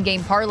no-sweat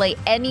same-game parlay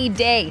any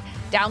day.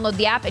 Download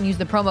the app and use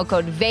the promo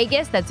code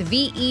VEGAS, that's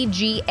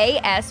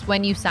VEGAS,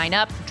 when you sign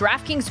up.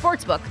 DraftKings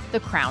Sportsbook,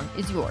 the crown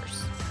is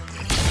yours.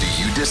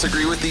 Do you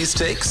disagree with these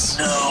takes?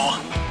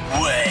 No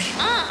way.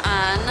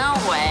 No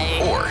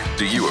way. Or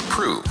do you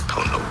approve?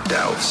 Oh, no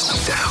doubts.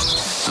 No doubt.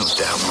 No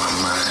doubt in my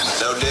mind.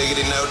 No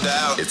diggity, no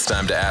doubt. It's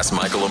time to ask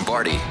Michael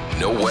Lombardi,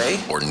 no way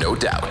or no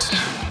doubt.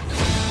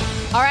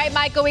 All right,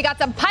 Michael, we got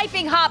some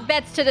piping hot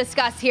bets to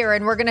discuss here,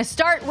 and we're going to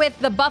start with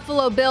the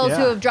Buffalo Bills,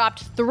 who have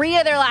dropped 3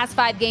 of their last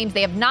 5 games. They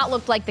have not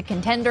looked like the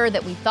contender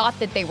that we thought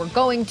that they were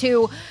going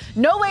to.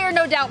 No way or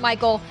no doubt,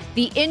 Michael,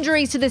 the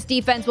injuries to this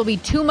defense will be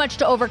too much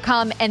to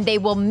overcome, and they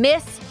will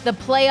miss the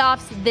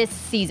playoffs this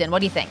season. What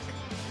do you think?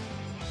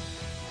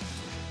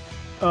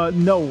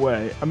 No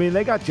way. I mean,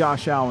 they got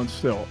Josh Allen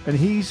still, and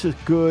he's as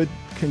good,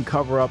 can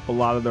cover up a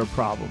lot of their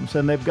problems.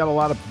 And they've got a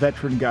lot of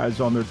veteran guys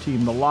on their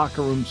team. The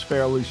locker room's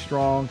fairly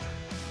strong.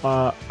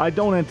 I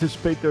don't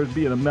anticipate there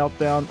being a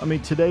meltdown. I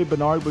mean, today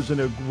Bernard was in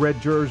a red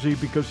jersey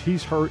because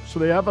he's hurt, so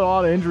they have a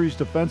lot of injuries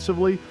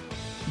defensively.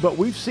 But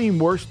we've seen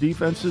worse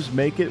defenses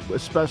make it,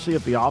 especially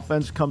if the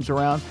offense comes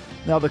around.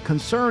 Now, the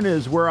concern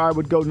is where I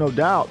would go, no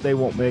doubt they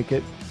won't make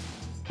it,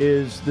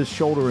 is this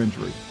shoulder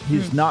injury.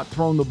 He's not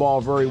thrown the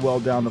ball very well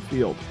down the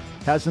field.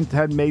 Hasn't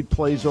had made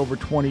plays over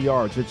 20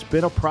 yards. It's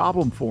been a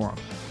problem for him.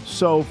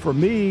 So for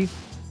me,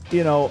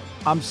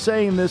 I'm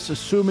saying this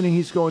assuming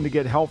he's going to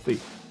get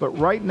healthy. But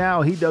right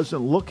now, he doesn't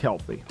look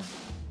healthy.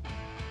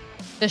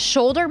 The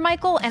shoulder,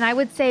 Michael, and I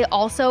would say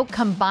also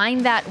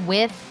combine that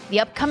with the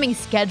upcoming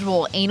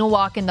schedule. Ain't a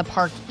walk in the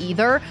park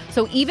either.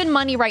 So even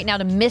money right now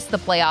to miss the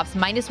playoffs,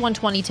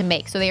 -120 to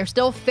make. So they are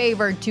still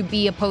favored to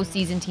be a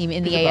postseason team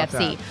in the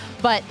AFC.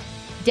 But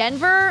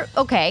Denver,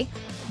 okay.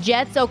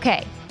 Jets,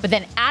 okay. But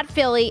then at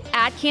Philly,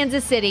 at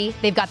Kansas City,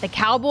 they've got the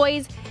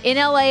Cowboys in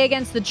LA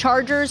against the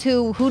Chargers,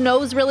 who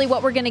knows really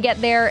what we're going to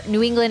get there,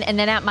 New England, and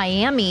then at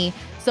Miami.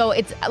 So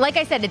it's, like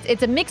I said,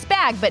 it's a mixed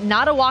bag, but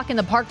not a walk in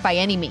the park by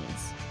any means.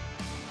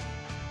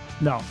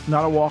 No,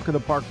 not a walk in the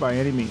park by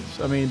any means.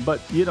 I mean, but,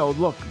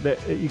 look,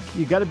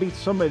 you got to beat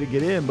somebody to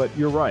get in, but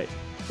you're right.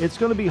 it's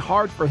going to be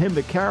hard for him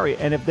to carry.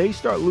 And if they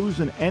start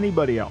losing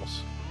anybody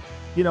else,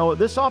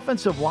 this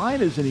offensive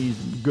line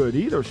isn't good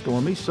either,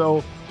 Stormy.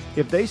 So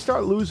if they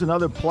start losing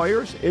other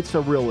players, it's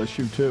a real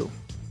issue too.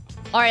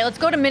 All right, let's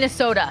go to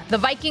Minnesota. The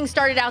Vikings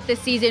started out this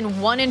season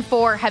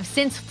 1-4, have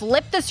since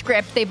flipped the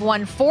script. They've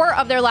won 4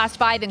 of their last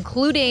 5,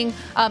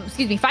 5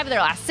 of their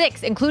last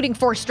 6, including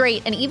 4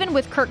 straight. And even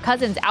with Kirk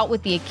Cousins out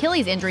with the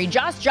Achilles injury,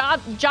 Josh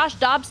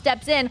Dobbs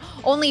steps in,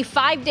 only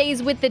 5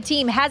 days with the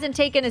team, hasn't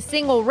taken a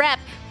single rep,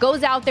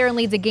 goes out there and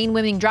leads a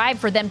game-winning drive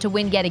for them to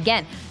win yet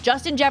again.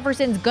 Justin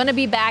Jefferson's going to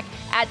be back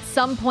at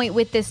some point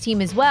with this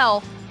team as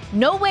well.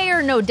 No way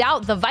or no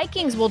doubt, the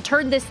Vikings will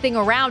turn this thing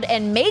around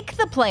and make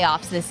the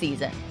playoffs this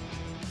season.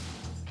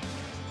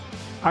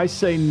 I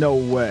say no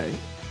way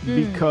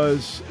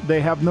because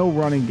they have no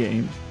running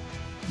game.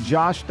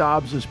 Josh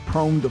Dobbs is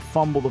prone to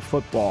fumble the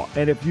football.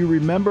 And if you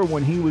remember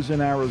when he was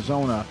in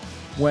Arizona,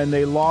 when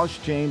they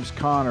lost James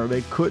Conner,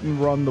 they couldn't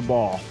run the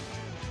ball.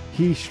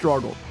 He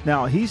struggled.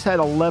 Now, he's had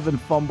 11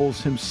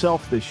 fumbles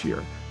himself this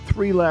year,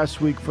 3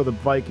 last week for the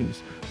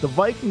Vikings. The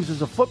Vikings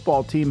as a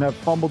football team have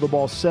fumbled the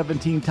ball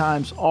 17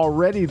 times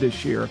already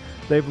this year.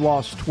 They've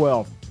lost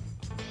 12.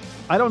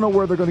 I don't know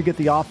where they're going to get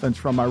the offense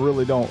from. I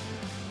really don't.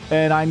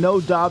 And I know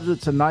Dobbs,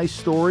 it's a nice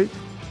story.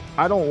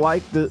 I don't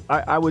like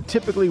I would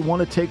typically want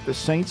to take the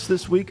Saints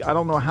this week. I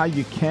don't know how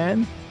you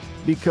can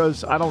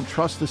because I don't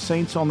trust the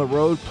Saints on the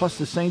road. Plus,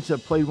 the Saints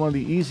have played one of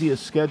the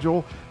easiest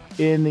schedule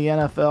in the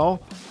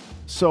NFL.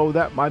 So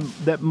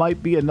that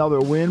might be another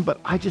win, but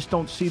I just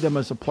don't see them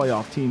as a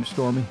playoff team,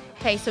 Stormy.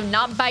 Okay, so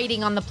not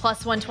biting on the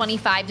plus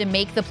 125 to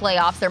make the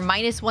playoffs. They're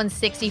minus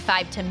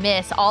 165 to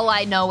miss. All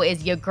I know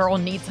is your girl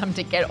needs them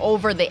to get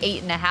over the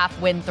 8.5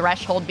 win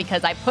threshold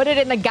because I put it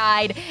in the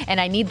guide and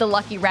I need the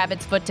lucky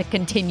rabbit's foot to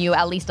continue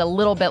at least a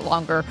little bit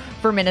longer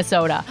for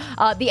Minnesota.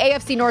 The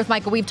AFC North,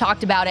 Michael, we've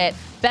talked about it.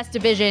 Best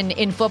division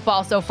in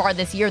football so far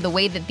this year, the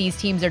way that these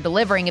teams are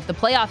delivering. If the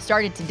playoffs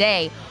started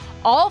today,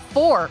 all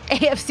 4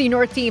 AFC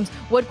North teams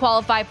would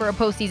qualify for a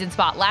postseason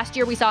spot. Last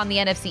year, we saw in the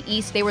NFC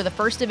East, they were the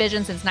first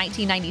division since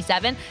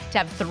 1997 to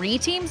have 3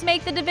 teams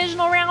make the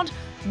divisional round.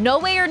 No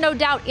way or no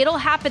doubt, it'll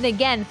happen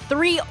again.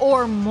 3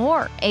 or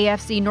more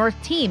AFC North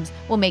teams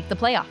will make the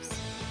playoffs.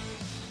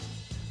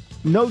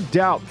 No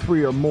doubt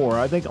 3 or more.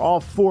 I think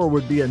all 4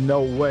 would be a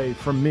no way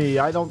for me.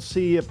 I don't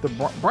see if the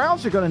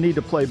Browns are going to need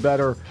to play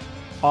better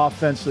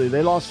offensively.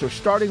 They lost their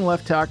starting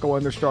left tackle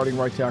and their starting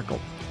right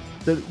tackle.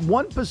 The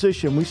one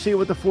position, we see it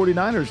with the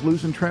 49ers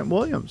losing Trent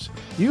Williams.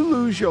 You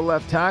lose your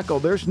left tackle,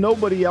 there's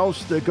nobody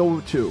else to go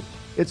to.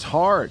 It's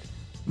hard.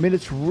 I mean,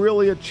 it's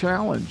really a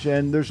challenge,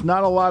 and there's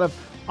not a lot of,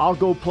 I'll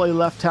go play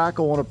left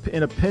tackle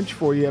in a pinch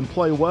for you and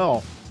play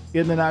well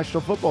in the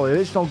National Football League.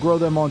 They just don't grow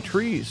them on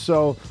trees.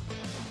 So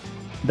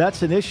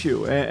that's an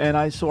issue.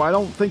 So I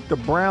don't think the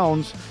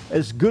Browns,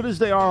 as good as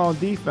they are on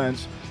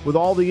defense, with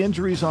all the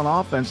injuries on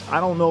offense,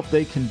 I don't know if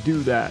they can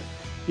do that.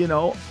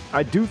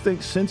 I do think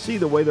Cincy,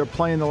 the way they're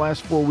playing the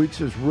last 4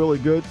 weeks, is really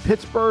good.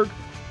 Pittsburgh,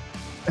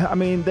 I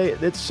mean,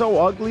 it's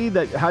so ugly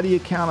that how do you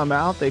count them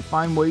out? They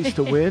find ways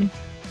to win.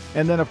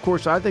 And then, of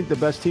course, I think the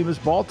best team is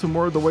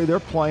Baltimore. The way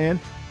they're playing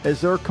is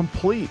they're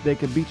complete. They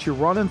can beat you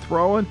running,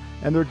 throwing,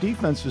 and their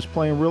defense is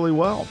playing really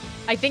well.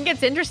 I think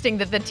it's interesting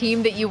that the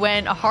team that you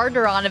went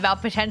harder on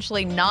about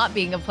potentially not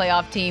being a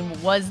playoff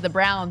team was the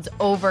Browns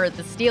over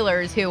the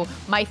Steelers, who,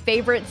 my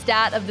favorite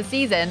stat of the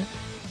season,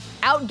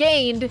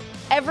 outgained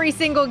every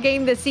single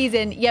game this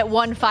season, yet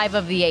won 5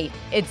 of the 8.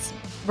 It's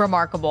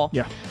remarkable.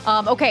 Yeah.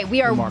 Okay,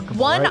 we are one.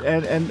 Right?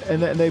 And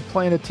they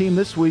playing a team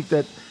this week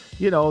that,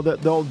 that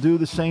they'll do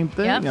the same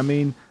thing. Yep. I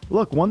mean,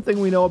 look, one thing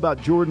we know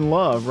about Jordan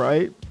Love,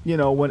 right?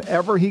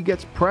 Whenever he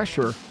gets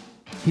pressure,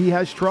 he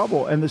has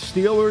trouble. And the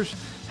Steelers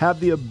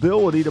have the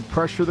ability to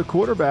pressure the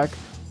quarterback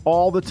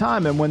all the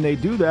time. And when they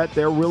do that,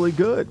 they're really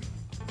good.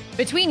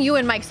 Between you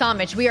and Mike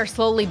Somich, we are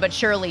slowly but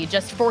surely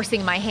just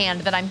forcing my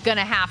hand that I'm going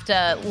to have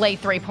to lay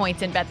 3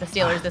 points and bet the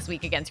Steelers this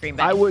week against Green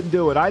Bay. I wouldn't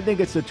do it. I think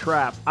it's a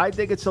trap. I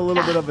think it's a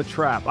little bit of a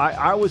trap.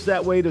 I was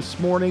that way this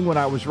morning when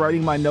I was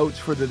writing my notes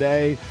for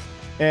today,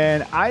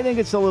 and I think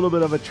it's a little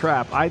bit of a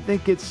trap. I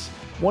think it's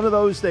one of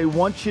those they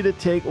want you to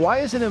take. Why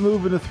isn't it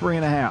moving to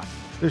 3.5?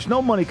 There's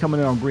no money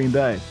coming in on Green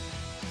Bay.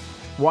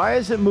 Why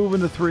is it moving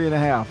to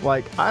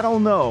 3.5? I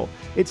don't know.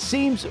 It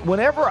seems,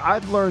 whenever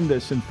I've learned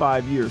this in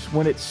 5 years,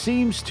 when it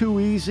seems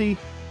too easy,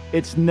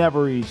 it's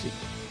never easy.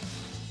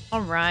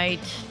 All right.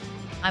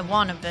 I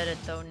want to bet it,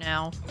 though,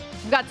 now.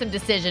 We've got some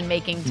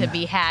decision-making to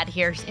be had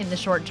here in the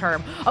short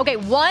term. Okay,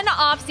 one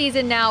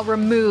offseason now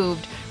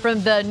removed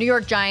from the New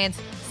York Giants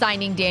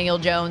signing Daniel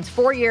Jones.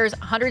 4 years,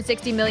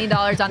 $160 million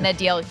on that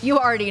deal. You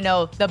already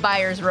know the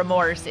buyer's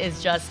remorse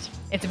is just...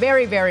 It's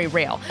very, very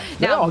real.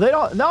 Now, they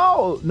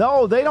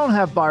don't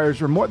have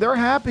buyer's remorse. They're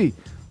happy.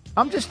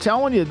 I'm just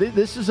telling you,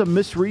 this is a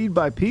misread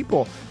by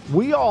people.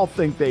 We all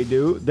think they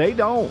do. They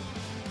don't.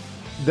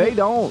 They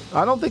don't.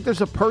 I don't think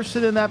there's a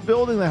person in that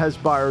building that has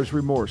buyer's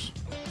remorse.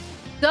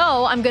 So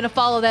I'm going to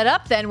follow that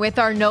up then with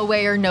our no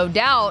way or no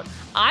doubt.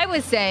 I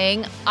was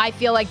saying I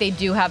feel like they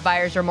do have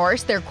buyer's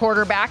remorse. Their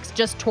quarterbacks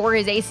just tore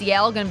his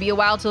ACL. Going to be a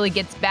while till he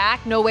gets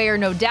back. No way or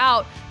no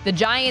doubt. The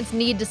Giants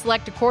need to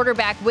select a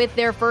quarterback with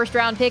their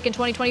first-round pick in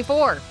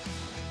 2024.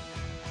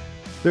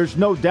 There's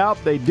no doubt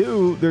they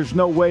do. There's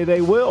no way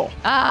they will.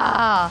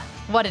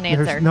 What an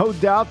answer. There's no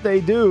doubt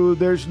they do.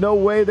 There's no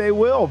way they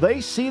will.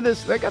 They see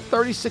this. They got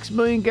 $36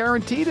 million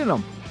guaranteed in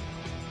them.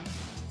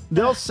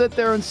 They'll sit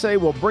there and say,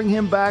 we'll bring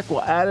him back.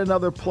 We'll add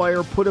another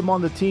player, put him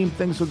on the team.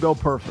 Things will go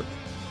perfect.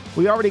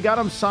 We already got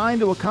him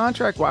signed to a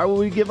contract. Why would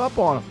we give up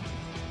on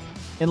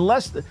him?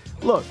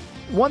 Look,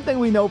 one thing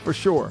we know for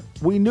sure,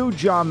 we knew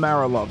John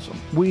Mara loves him.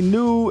 We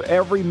knew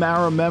every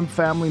Mara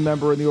family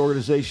member in the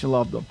organization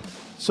loved him.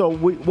 So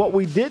what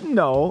we didn't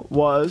know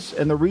was,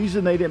 and the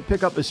reason they didn't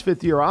pick up his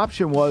fifth-year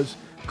option was,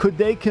 could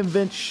they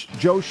convince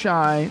Joe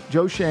Shane,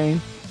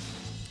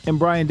 and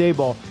Brian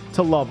Daboll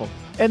to love him?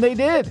 And they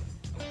did.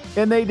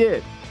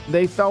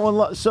 They fell in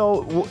love.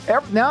 So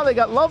now they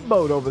got Love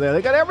Boat over there.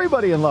 They got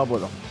everybody in love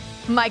with him.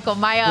 Michael,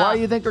 why do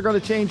you think they're going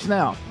to change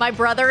now? My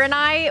brother and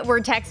I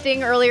were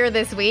texting earlier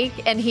this week,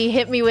 and he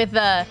hit me with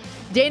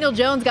Daniel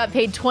Jones got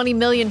paid $20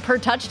 million per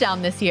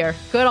touchdown this year.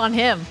 Good on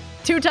him.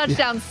 2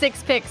 touchdowns,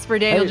 6 picks for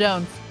Daniel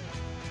Jones.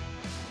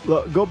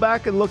 Look, go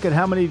back and look at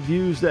how many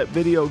views that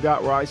video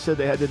got where I said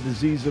they had the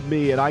disease of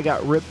me, and I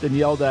got ripped and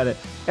yelled at it.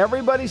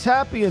 Everybody's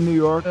happy in New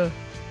York,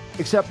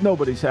 except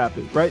nobody's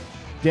happy, right?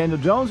 Daniel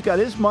Jones got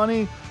his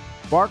money.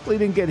 Barkley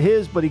didn't get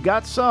his, but he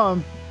got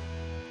some.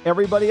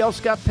 Everybody else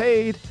got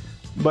paid.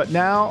 But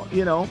now,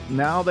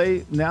 now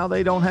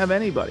they don't have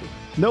anybody.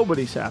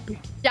 Nobody's happy.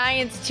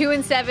 Giants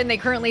 2-7. They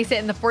currently sit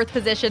in the 4th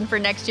position for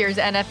next year's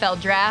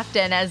NFL draft.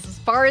 And as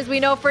far as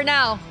we know for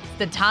now, it's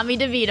the Tommy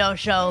DeVito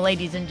show,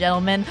 ladies and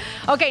gentlemen.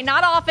 Okay,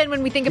 not often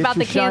when we think about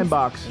the shine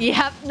box.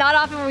 Yeah, not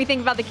often when we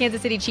think about the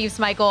Kansas City Chiefs,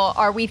 Michael,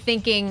 are we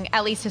thinking,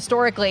 at least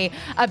historically,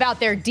 about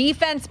their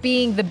defense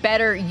being the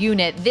better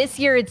unit. This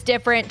year it's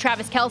different.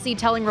 Travis Kelce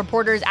telling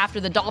reporters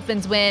after the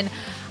Dolphins win,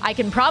 I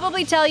can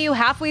probably tell you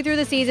halfway through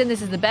the season,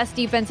 this is the best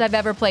defense I've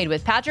ever played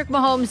with. Patrick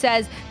Mahomes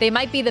says they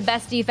might be the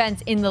best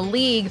defense in the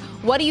league.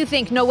 What do you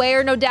think? No way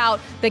or no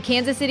doubt, the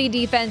Kansas City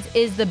defense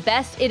is the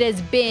best it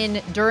has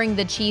been during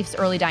the Chiefs'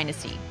 early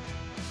dynasty.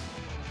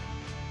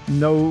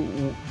 No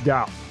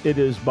doubt. It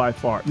is by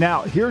far.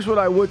 Now, here's what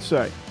I would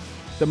say.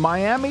 The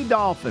Miami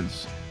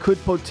Dolphins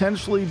could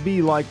potentially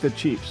be like the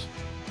Chiefs.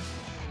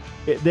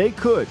 They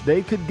could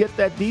get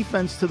that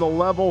defense to the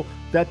level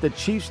that the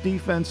Chiefs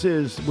defense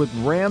is with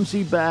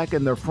Ramsey back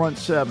and their front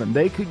seven.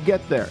 They could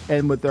get there,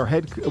 and with their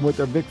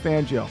Vic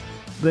Fangio.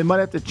 They might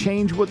have to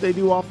change what they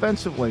do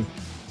offensively.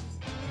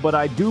 But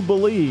I do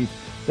believe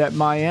that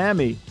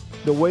Miami,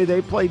 the way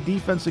they play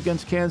defense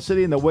against Kansas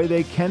City and the way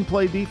they can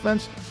play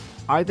defense,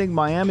 I think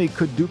Miami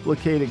could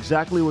duplicate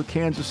exactly what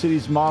Kansas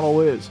City's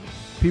model is.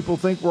 People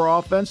think we're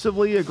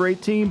offensively a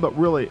great team, but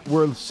really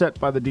we're set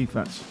by the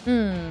defense.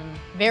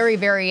 Very,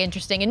 very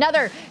interesting.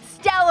 Another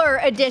stellar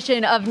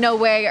edition of No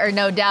Way or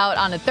No Doubt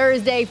on a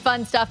Thursday.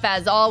 Fun stuff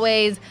as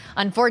always.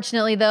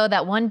 Unfortunately, though,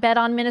 that one bet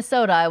on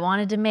Minnesota I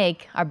wanted to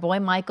make, our boy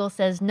Michael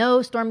says,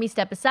 no, Stormy,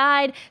 step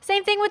aside.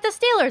 Same thing with the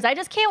Steelers. I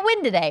just can't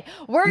win today.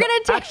 We're going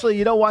to take... Actually,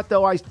 you know what,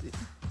 though?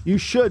 You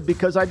should,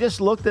 because I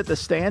just looked at the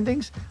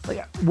standings.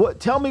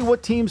 Tell me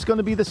what team's going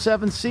to be the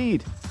 7th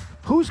seed.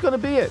 Who's going to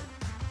be it?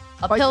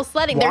 Uphill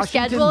sledding.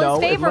 Washington, their schedule is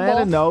favorable.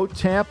 Atlanta, no.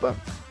 Tampa.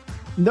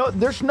 No,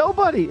 there's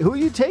nobody. Who are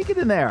you taking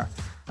in there?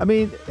 I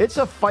mean, it's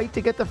a fight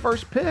to get the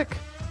first pick.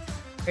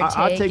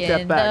 I'll take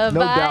that back. No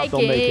doubt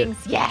they'll make it.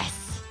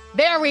 Yes.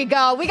 There we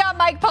go. We got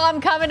Mike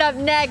Palm coming up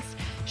next.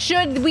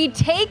 Should we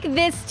take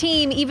this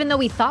team, even though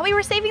we thought we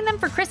were saving them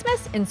for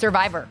Christmas, in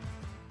Survivor?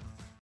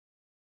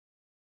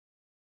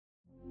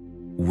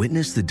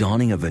 Witness the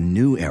dawning of a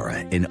new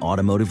era in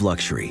automotive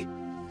luxury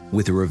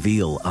with a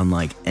reveal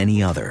unlike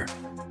any other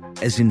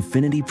as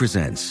Infiniti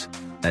presents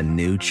a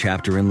new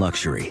chapter in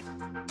luxury,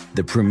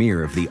 the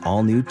premiere of the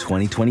all-new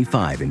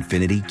 2025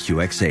 Infiniti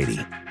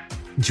QX80.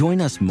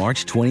 Join us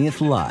March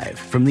 20th live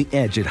from the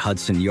Edge at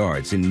Hudson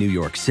Yards in New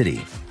York City,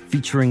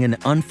 featuring an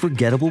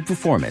unforgettable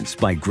performance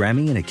by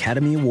Grammy and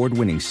Academy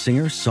Award-winning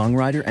singer,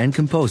 songwriter, and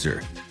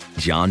composer,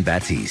 Jon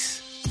Batiste.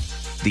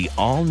 The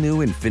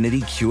all-new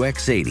Infiniti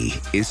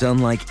QX80 is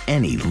unlike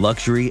any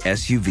luxury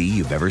SUV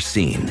you've ever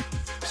seen.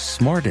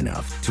 Smart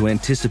enough to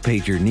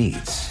anticipate your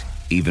needs,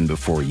 even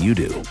before you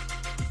do.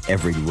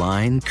 Every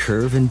line,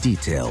 curve, and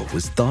detail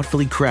was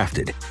thoughtfully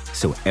crafted,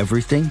 so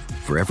everything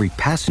for every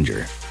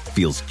passenger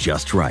feels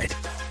just right.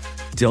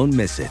 Don't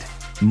miss it.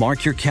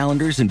 Mark your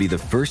calendars and be the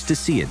first to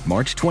see it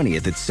March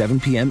 20th at 7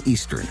 p.m.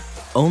 Eastern,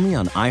 only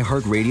on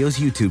iHeartRadio's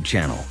YouTube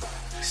channel.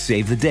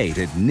 Save the date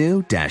at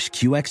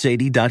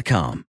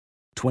new-QX80.com.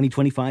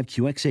 2025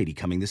 QX80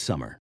 coming this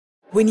summer.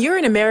 When you're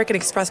an American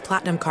Express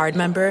Platinum Card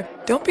member,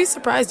 don't be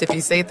surprised if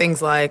you say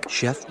things like,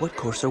 Chef, what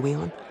course are we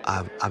on?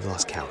 I've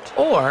lost count.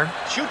 Or,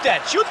 Shoot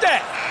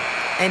that!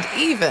 And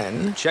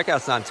even,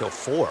 Checkout's not until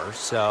 4,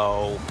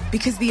 so...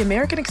 Because the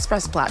American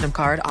Express Platinum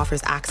Card offers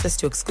access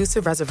to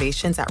exclusive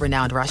reservations at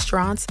renowned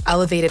restaurants,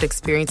 elevated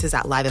experiences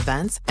at live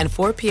events, and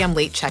 4 p.m.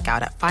 late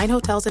checkout at fine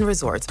hotels and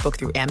resorts booked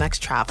through Amex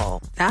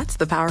Travel. That's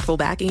the powerful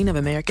backing of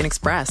American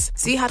Express.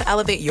 See how to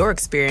elevate your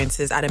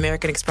experiences at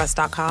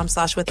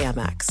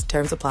americanexpress.com/withAmex.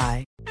 Terms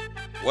apply.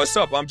 What's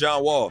up? I'm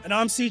John Wall. And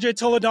I'm CJ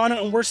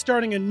Toledano, and we're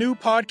starting a new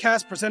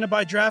podcast presented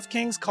by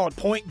DraftKings called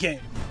Point Game.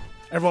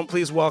 Everyone,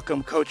 please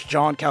welcome Coach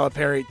John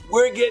Calipari.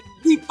 We're getting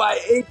beat by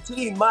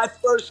 18. My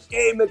first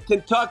game in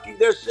Kentucky,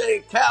 they're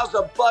saying Cal's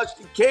a bust.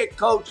 He can't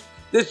coach.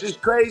 This is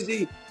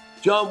crazy.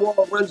 John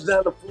Wall runs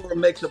down the floor and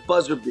makes a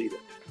buzzer beater.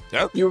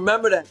 Yep. You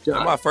remember that, John?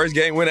 That's my first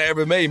game winner I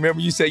ever made. Remember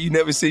you said you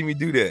never see me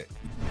do that.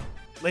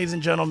 Ladies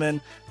and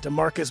gentlemen,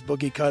 DeMarcus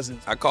Boogie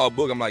Cousins. I called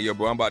Boog. I'm like, yo,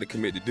 bro, I'm about to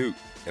commit to Duke.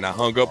 And I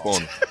hung up on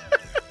him.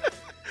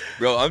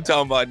 Bro, I'm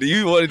talking about, do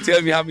you want to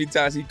tell me how many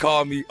times he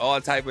called me all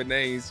type of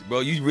names? Bro,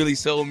 you really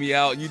sold me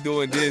out. You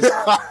doing this.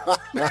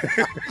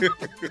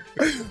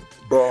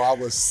 Bro, I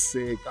was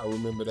sick. I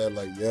remember that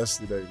like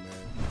yesterday,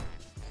 man.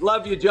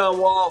 Love you, John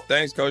Wall.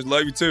 Thanks, Coach.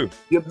 Love you, too.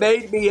 You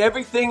made me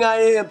everything I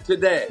am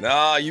today.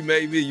 Nah, you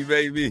made me. You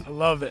made me. I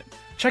love it.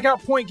 Check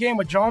out Point Game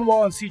with John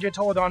Wall and CJ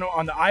Toledano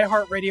on the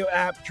iHeartRadio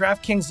app,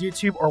 DraftKings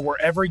YouTube, or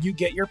wherever you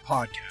get your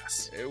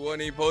podcasts. It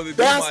wasn't even supposed to be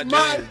That's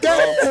my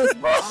game,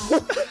 bro.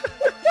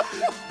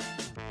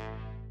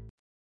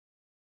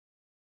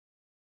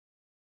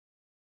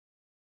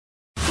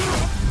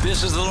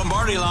 This is the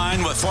Lombardi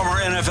Line with former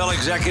NFL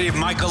executive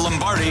Michael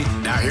Lombardi.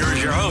 Now here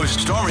is your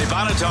host, Stormy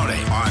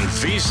Buonantony, on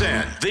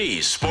VSiN,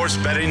 the Sports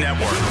Betting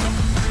Network.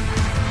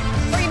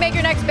 Before you make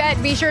your next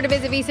bet, be sure to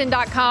visit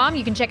vsin.com.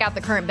 You can check out the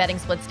current betting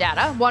splits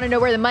data. Want to know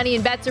where the money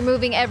and bets are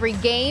moving every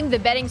game? The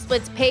betting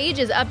splits page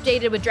is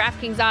updated with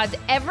DraftKings odds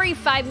every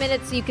 5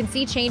 minutes so you can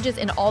see changes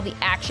in all the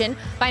action.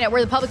 Find out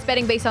where the public's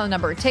betting based on the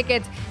number of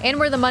tickets and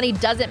where the money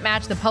doesn't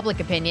match the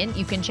public opinion.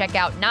 You can check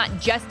out not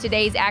just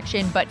today's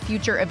action, but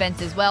future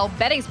events as well.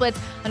 Betting splits,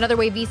 another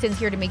way VSiN's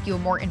here to make you a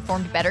more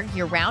informed bettor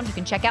year-round. You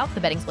can check out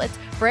the betting splits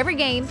for every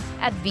game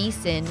at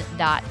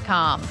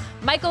vsin.com.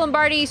 Michael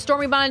Lombardi,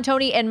 Stormy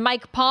Buonantony, and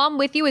Mike Palm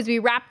with you as we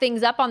wrap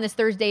things up on this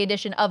Thursday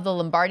edition of the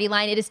Lombardi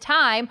Line. It is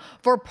time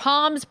for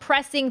Palm's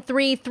Pressing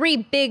Three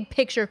big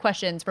picture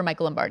questions for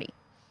Michael Lombardi.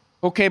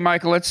 Okay,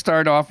 Michael, let's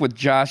start off with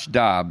Josh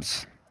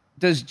Dobbs.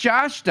 Does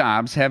Josh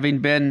Dobbs, having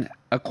been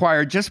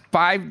acquired just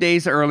 5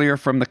 days earlier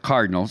from the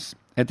Cardinals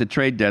at the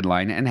trade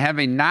deadline and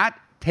having not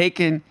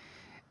taken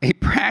a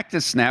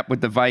practice snap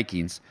with the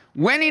Vikings,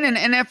 winning an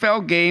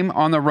NFL game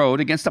on the road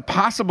against a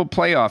possible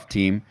playoff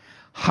team,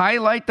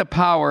 highlight the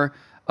power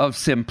of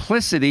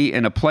simplicity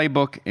in a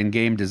playbook and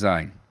game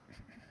design?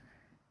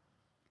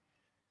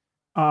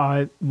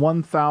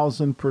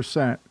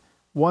 1,000%.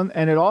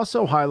 And it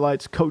also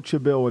highlights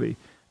coachability,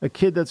 a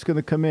kid that's going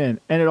to come in.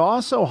 And it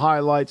also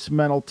highlights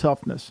mental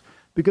toughness.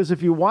 Because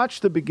if you watch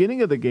the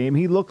beginning of the game,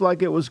 he looked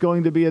like it was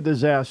going to be a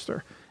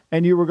disaster.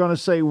 And you were going to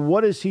say,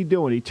 what is he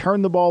doing? He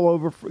turned the ball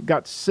over,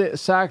 got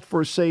sacked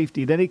for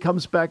safety. Then he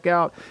comes back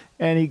out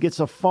and he gets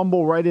a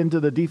fumble right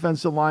into the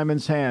defensive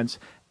lineman's hands.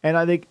 And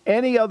I think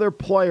any other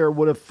player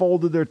would have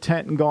folded their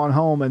tent and gone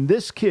home. And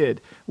this kid,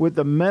 with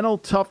the mental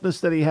toughness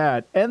that he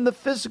had and the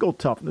physical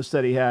toughness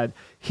that he had,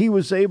 he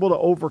was able to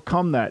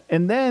overcome that.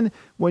 And then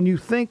when you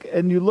think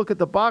and you look at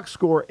the box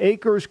score,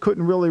 Akers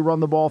couldn't really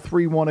run the ball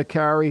 3-1 a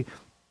carry.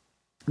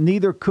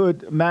 Neither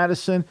could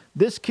Madison.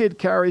 This kid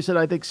carries it,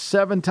 I think,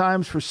 7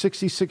 times for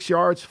 66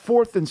 yards.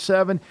 4th and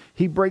 7.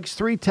 He breaks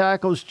 3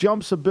 tackles,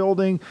 jumps a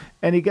building,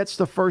 and he gets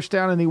the first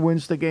down and he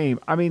wins the game.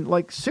 I mean,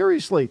 like,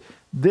 seriously,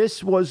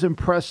 this was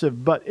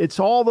impressive. But it's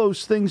all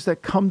those things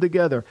that come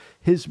together.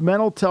 His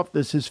mental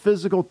toughness, his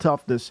physical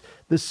toughness,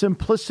 the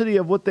simplicity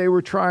of what they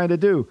were trying to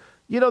do.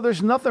 You know,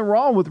 there's nothing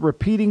wrong with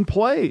repeating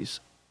plays.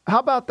 How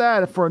about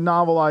that for a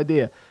novel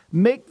idea?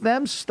 Make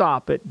them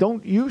stop it.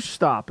 Don't you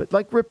stop it.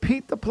 Like,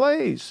 repeat the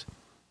plays.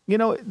 You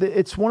know,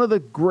 it's one of the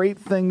great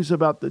things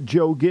about the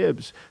Joe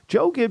Gibbs.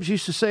 Joe Gibbs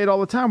used to say it all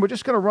the time. We're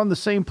just going to run the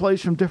same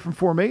plays from different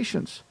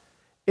formations.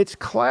 It's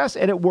class,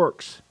 and it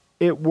works.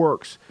 It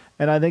works.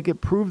 And I think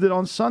it proved it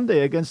on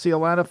Sunday against the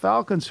Atlanta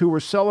Falcons, who were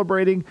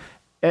celebrating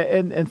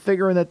and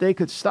figuring that they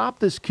could stop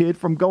this kid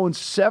from going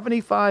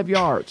 75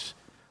 yards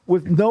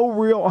with no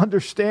real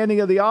understanding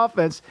of the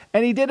offense,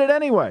 and he did it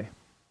anyway.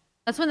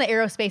 That's when the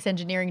aerospace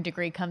engineering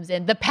degree comes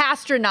in. The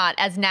pastronaut,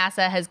 as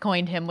NASA has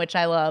coined him, which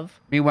I love.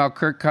 Meanwhile,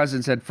 Kirk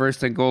Cousins had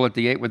 1st and goal at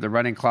the 8 with the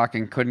running clock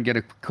and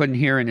couldn't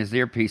hear in his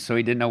earpiece, so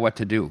he didn't know what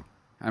to do.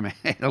 I mean,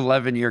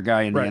 11-year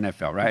guy in the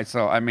NFL, right?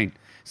 So, I mean,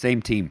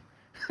 same team.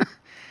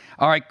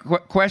 All right,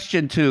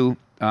 question 2,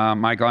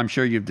 Michael. I'm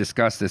sure you've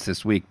discussed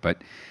this week,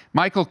 but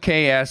Michael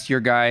K. asked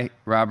your guy,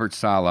 Robert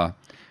Saleh,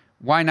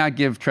 why not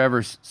give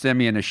Trevor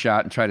Siemian a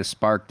shot and try to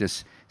spark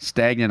this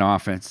stagnant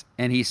offense?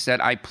 And he said,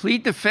 I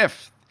plead the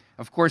 5th.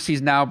 Of course,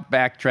 he's now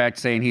backtracked,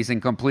 saying he's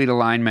in complete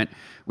alignment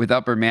with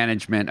upper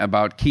management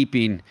about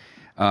keeping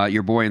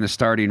your boy in the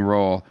starting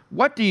role.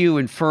 What do you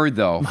infer,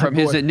 though, from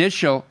his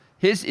initial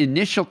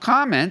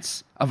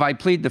comments of I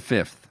plead the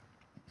 5th?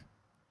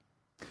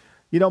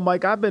 You know,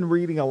 Mike, I've been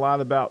reading a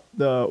lot about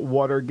the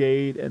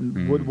Watergate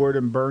and Woodward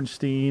and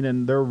Bernstein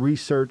and their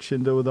research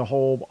into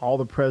all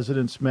the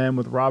President's Men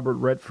with Robert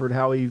Redford,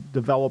 how he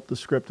developed the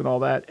script and all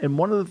that. And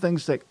one of the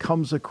things that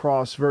comes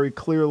across very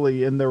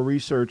clearly in their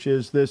research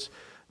is this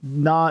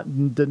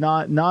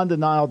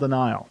non-denial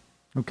denial.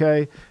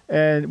 okay,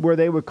 and where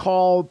they would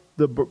call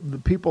the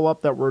people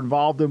up that were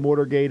involved in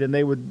Watergate, and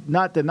they would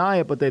not deny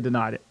it, but they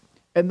denied it.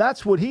 And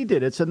that's what he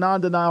did. It's a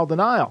non-denial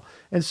denial.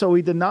 And so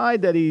he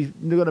denied that he's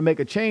going to make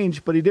a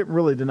change, but he didn't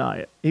really deny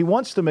it. He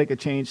wants to make a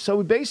change.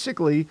 So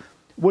basically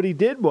what he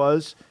did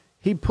was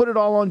he put it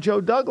all on Joe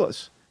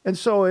Douglas. And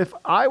so if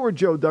I were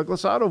Joe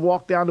Douglas, I would have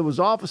walked down to his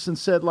office and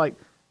said, like,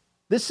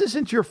 this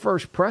isn't your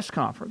first press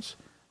conference.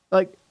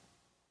 Like,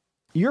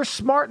 you're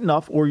smart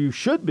enough, or you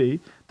should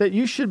be, that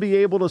you should be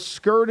able to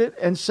skirt it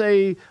and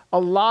say a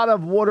lot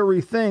of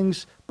watery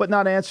things, but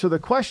not answer the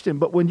question.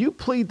 But when you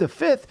plead the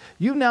fifth,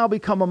 you now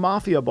become a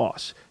mafia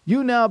boss.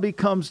 You now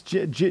becomes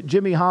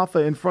Jimmy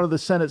Hoffa in front of the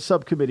Senate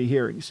subcommittee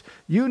hearings.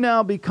 You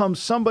now become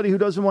somebody who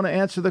doesn't want to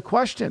answer the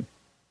question.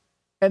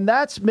 And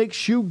that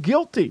makes you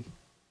guilty.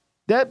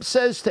 That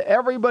says to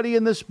everybody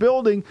in this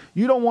building,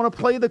 you don't want to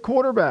play the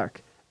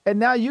quarterback. And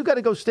now you got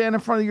to go stand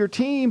in front of your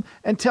team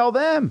and tell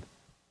them.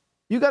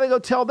 You got to go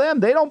tell them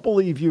they don't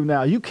believe you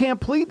now. You can't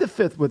plead the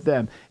fifth with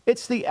them.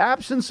 It's the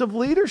absence of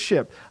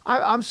leadership.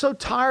 I'm so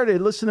tired of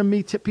listening to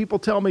me. People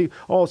tell me,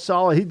 oh,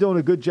 Saleh, he's doing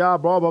a good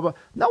job, blah, blah, blah.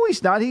 No,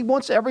 he's not. He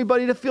wants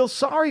everybody to feel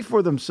sorry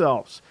for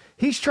themselves.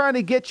 He's trying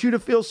to get you to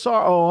feel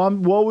sorry. Oh,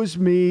 woe is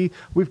me.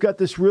 We've got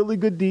this really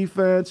good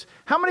defense.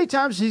 How many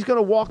times is he going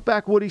to walk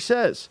back what he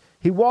says?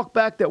 He walked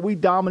back that we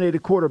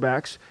dominated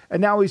quarterbacks,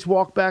 and now he's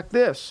walked back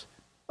this.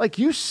 Like,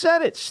 you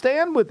said it.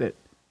 Stand with it.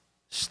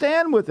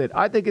 Stand with it.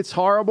 I think it's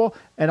horrible.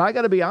 And I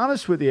got to be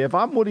honest with you. If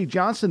I'm Woody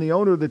Johnson, the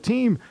owner of the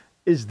team,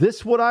 is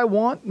this what I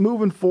want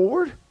moving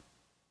forward?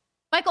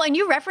 Michael, and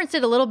you referenced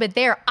it a little bit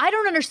there. I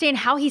don't understand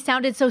how he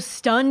sounded so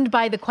stunned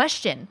by the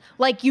question.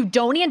 Like, you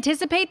don't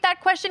anticipate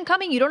that question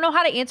coming? You don't know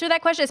how to answer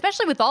that question,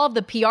 especially with all of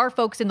the PR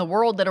folks in the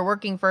world that are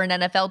working for an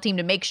NFL team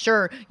to make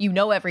sure you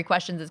know every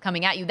question that's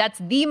coming at you. That's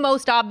the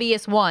most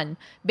obvious one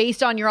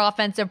based on your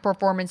offensive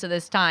performance of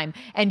this time.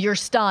 And you're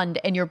stunned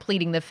and you're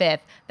pleading the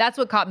fifth. That's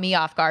what caught me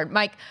off guard.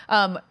 Mike,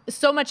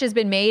 so much has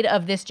been made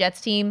of this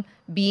Jets team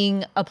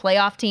being a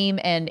playoff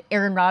team and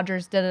Aaron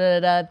Rodgers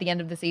at the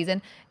end of the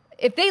season.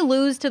 If they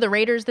lose to the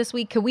Raiders this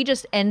week, can we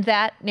just end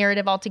that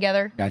narrative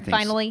altogether? I think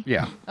finally? So.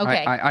 Yeah.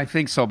 Okay. I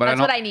think so, but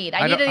that's what I need.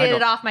 I need to get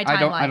it off my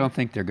timeline. I don't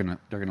think they're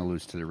gonna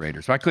lose to the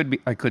Raiders. So I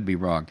could be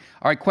wrong.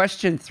 All right,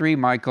 question 3,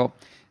 Michael.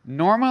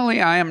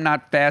 Normally, I am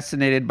not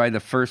fascinated by the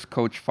first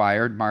coach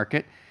fired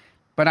market,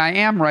 but I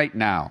am right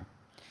now.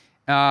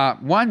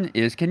 One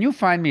is, can you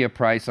find me a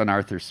price on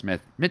Arthur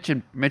Smith? Mitch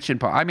and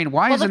Paul. I mean,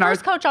 why isn't the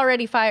first coach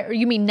already fired?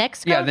 You mean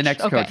next coach? Yeah, the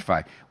next coach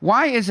fired.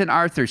 Why isn't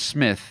Arthur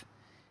Smith?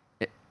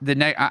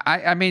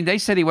 I mean, they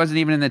said he wasn't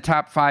even in the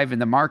top 5 in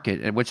the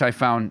market, which I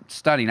found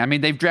stunning. I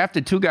mean, they've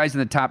drafted 2 guys in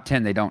the top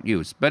 10 they don't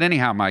use. But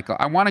anyhow, Michael,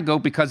 I want to go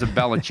because of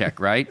Belichick,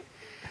 right?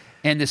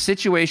 And the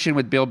situation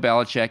with Bill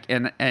Belichick,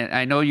 and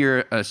I know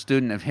you're a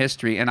student of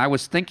history, and I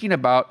was thinking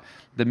about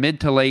the mid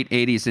to late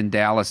 80s in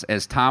Dallas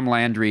as Tom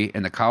Landry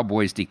and the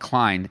Cowboys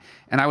declined,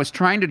 and I was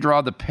trying to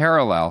draw the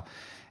parallel.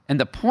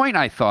 And the point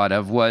I thought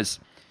of was,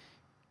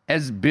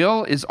 as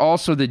Bill is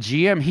also the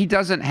GM, he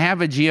doesn't have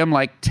a GM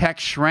like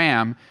Tex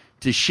Schramm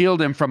to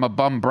shield him from a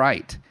Bum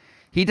Bright.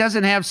 He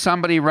doesn't have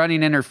somebody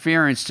running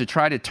interference to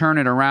try to turn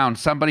it around,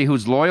 somebody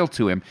who's loyal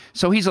to him.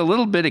 So he's a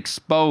little bit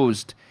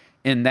exposed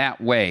in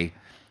that way.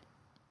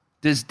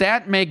 Does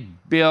that make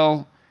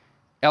Bill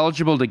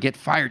eligible to get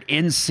fired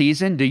in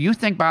season? Do you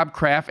think Bob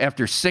Kraft,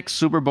 after 6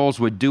 Super Bowls,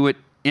 would do it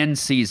in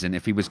season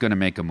if he was going to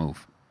make a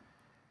move?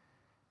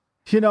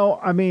 You know,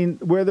 I mean,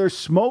 where there's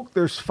smoke,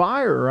 there's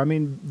fire. I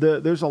mean,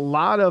 there's a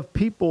lot of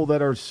people that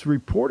are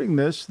reporting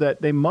this,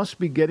 that they must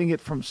be getting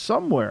it from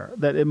somewhere,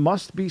 that it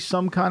must be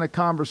some kind of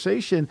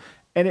conversation,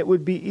 and it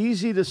would be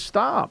easy to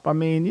stop. I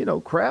mean, you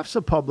know, Kraft's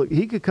a public.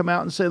 He could come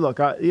out and say, look,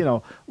 we're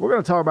going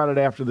to talk about it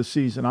after the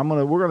season.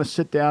 We're going to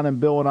sit down, and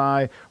Bill and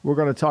I, we're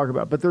going to talk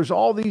about it. But there's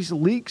all these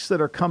leaks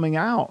that are coming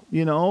out,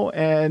 you know,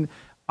 and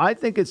I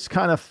think it's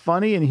kind of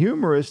funny and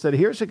humorous that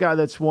here's a guy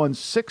that's won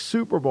 6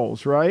 Super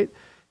Bowls, right?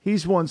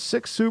 He's won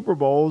 6 Super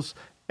Bowls,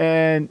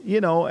 and,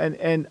 you know,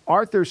 and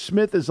Arthur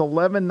Smith is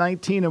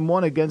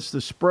 11-19-1 against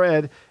the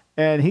spread,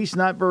 and he's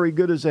not very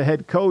good as a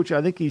head coach.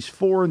 I think he's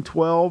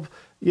 4-12.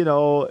 You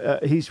know,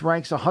 he's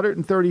ranks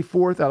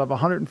 134th out of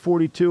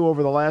 142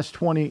 over the last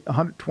 20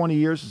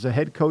 years as a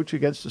head coach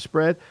against the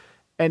spread,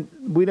 and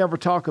we never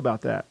talk about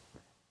that.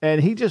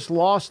 And he just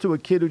lost to a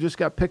kid who just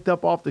got picked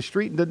up off the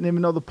street and didn't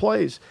even know the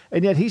plays,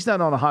 and yet he's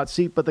not on a hot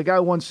seat, but the guy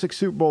who won 6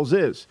 Super Bowls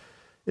is.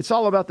 It's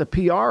all about the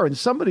PR, and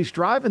somebody's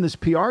driving this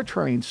PR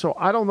train, so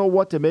I don't know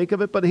what to make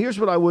of it. But here's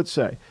what I would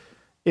say.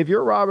 If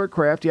you're Robert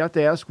Kraft, you have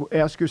to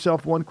ask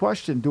yourself one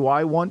question. Do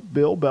I want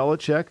Bill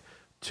Belichick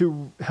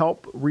to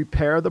help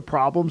repair the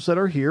problems that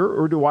are here,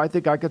 or do I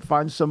think I could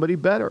find somebody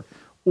better?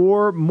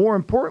 Or more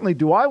importantly,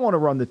 do I want to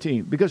run the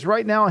team? Because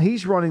right now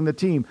he's running the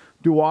team.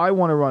 Do I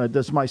want to run it?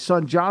 Does my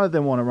son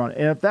Jonathan want to run it?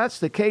 And if that's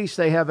the case,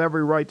 they have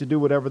every right to do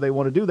whatever they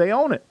want to do. They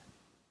own it.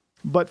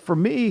 But for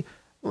me,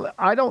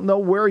 I don't know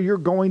where you're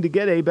going to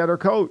get a better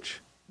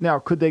coach. Now,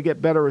 could they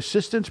get better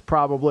assistants?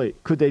 Probably.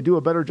 Could they do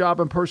a better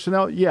job in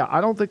personnel? Yeah, I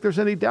don't think there's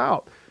any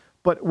doubt.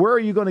 But where are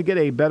you going to get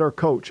a better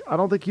coach? I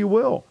don't think you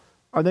will.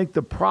 I think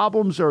the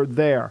problems are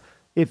there.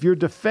 If you're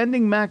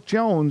defending Mac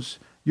Jones,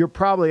 you're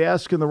probably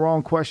asking the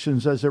wrong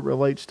questions as it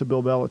relates to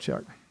Bill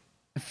Belichick.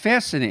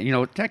 Fascinating. You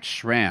know, Tex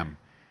Schramm,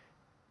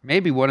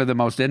 maybe one of the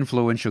most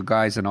influential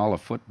guys in all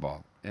of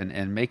football,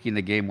 and making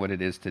the game what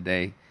it is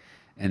today,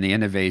 and the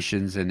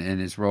innovations and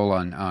his role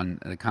on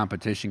the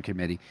competition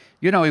committee.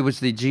 You know, he was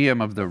the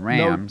GM of the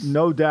Rams.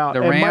 No doubt.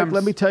 The and Rams, Mike,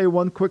 let me tell you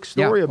one quick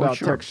story Yeah, about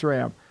sure. Tex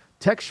Schramm.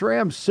 Tex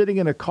Schramm's sitting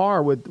in a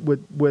car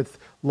with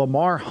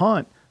Lamar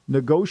Hunt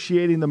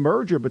negotiating the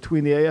merger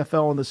between the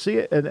AFL and the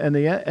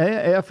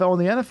AFL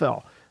and the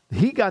NFL.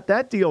 He got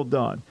that deal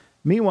done.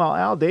 Meanwhile,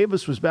 Al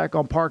Davis was back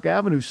on Park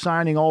Avenue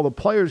signing all the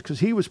players because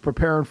he was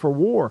preparing for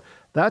war.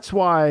 That's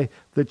why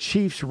the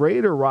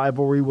Chiefs-Raider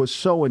rivalry was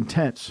so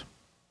intense.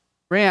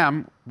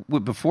 Ram,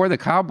 before the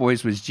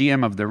Cowboys, was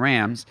GM of the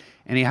Rams,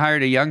 and he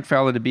hired a young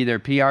fellow to be their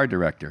PR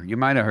director. You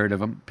might have heard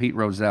of him, Pete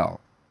Rozelle.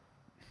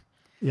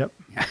 Yep.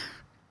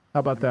 How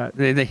about that?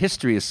 The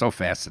history is so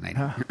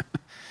fascinating.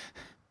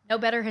 No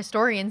better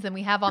historians than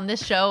we have on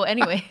this show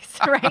anyways,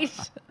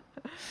 right?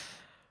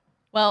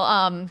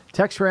 Well,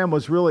 Tex Schramm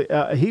was really,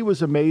 he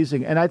was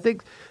amazing. And I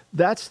think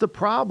that's the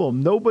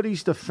problem.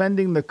 Nobody's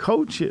defending the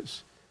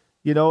coaches,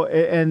 you know,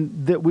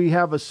 and that we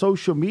have a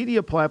social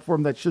media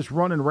platform that's just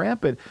running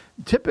rampant.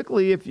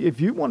 Typically,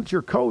 if you want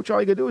your coach, all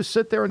you got to do is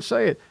sit there and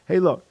say it. Hey,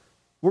 look,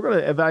 we're going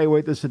to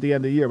evaluate this at the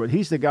end of the year, but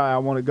he's the guy I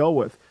want to go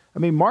with. I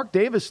mean, Mark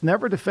Davis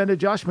never defended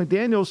Josh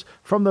McDaniels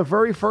from the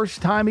very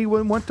first time he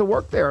went to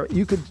work there.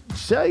 You could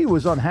say he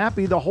was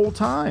unhappy the whole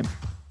time.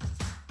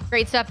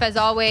 great stuff as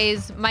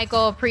always.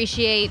 Michael,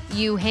 appreciate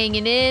you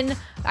hanging in.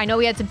 I know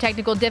we had some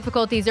technical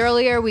difficulties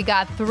earlier. We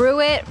got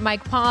through it.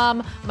 Mike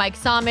Palm, Mike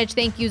Somich,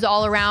 thank yous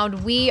all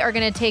around. We are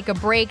going to take a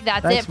break.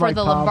 That's Thanks, it for Mike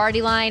the Palm.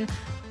 Lombardi line.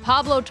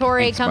 Pablo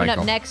Torre Thanks, coming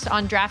Michael. up next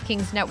on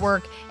DraftKings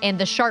Network and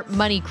the Sharp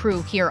Money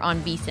crew here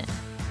on VSiN.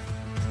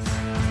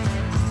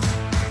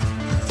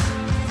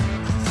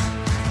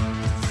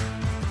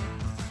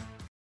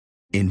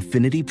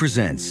 Infinity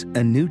presents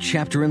a new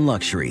chapter in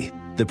luxury,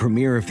 the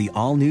premiere of the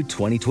all-new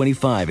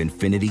 2025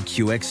 Infinity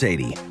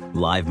QX80,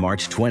 live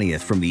March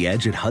 20th from the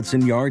Edge at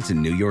Hudson Yards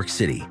in New York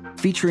City,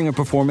 featuring a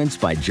performance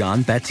by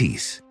John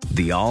Batiste.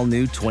 The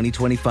all-new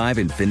 2025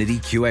 Infinity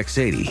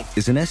QX80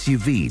 is an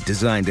SUV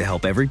designed to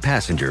help every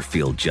passenger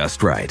feel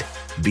just right.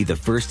 Be the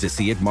first to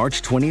see it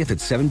March 20th at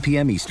 7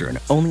 p.m. Eastern,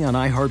 only on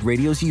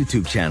iHeartRadio's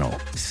YouTube channel.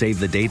 Save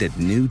the date at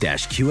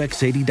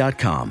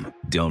new-QX80.com.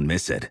 Don't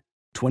miss it.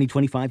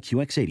 2025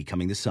 QX80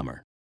 coming this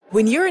summer.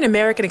 When you're an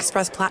American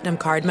Express Platinum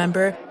Card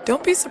member,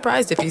 don't be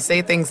surprised if you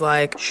say things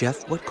like,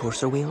 Chef, what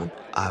course are we on?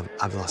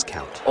 I've lost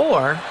count.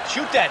 or,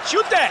 Shoot that!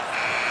 Shoot that!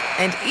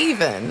 and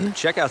even,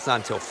 Checkout's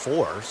not until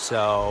 4,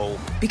 so...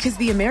 because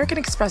the American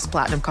Express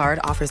Platinum Card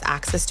offers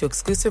access to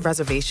exclusive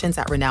reservations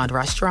at renowned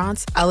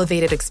restaurants,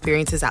 elevated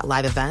experiences at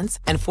live events,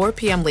 and 4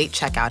 p.m. late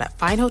checkout at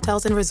fine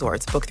hotels and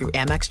resorts booked through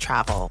Amex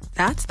Travel.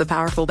 That's the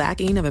powerful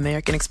backing of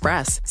American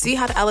Express. See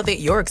how to elevate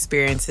your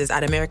experiences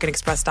at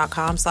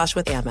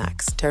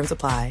americanexpress.com/withAmex. Terms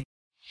apply.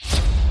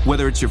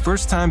 Whether it's your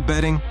first time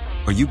betting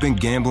or you've been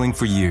gambling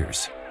for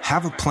years,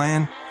 have a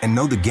plan and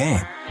know the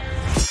game.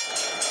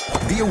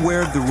 Be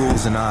aware of the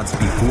rules and odds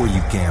before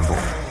you gamble.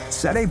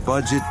 Set a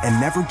budget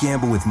and never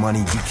gamble with money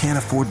you can't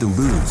afford to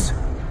lose.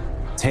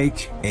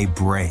 Take a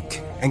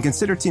break and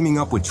consider teaming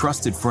up with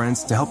trusted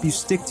friends to help you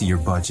stick to your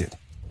budget.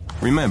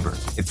 Remember,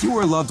 if you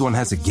or a loved one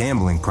has a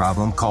gambling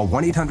problem, call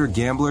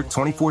 1-800-GAMBLER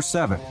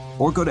 24/7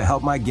 or go to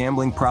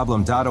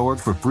helpmygamblingproblem.org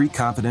for free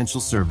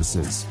confidential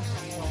services.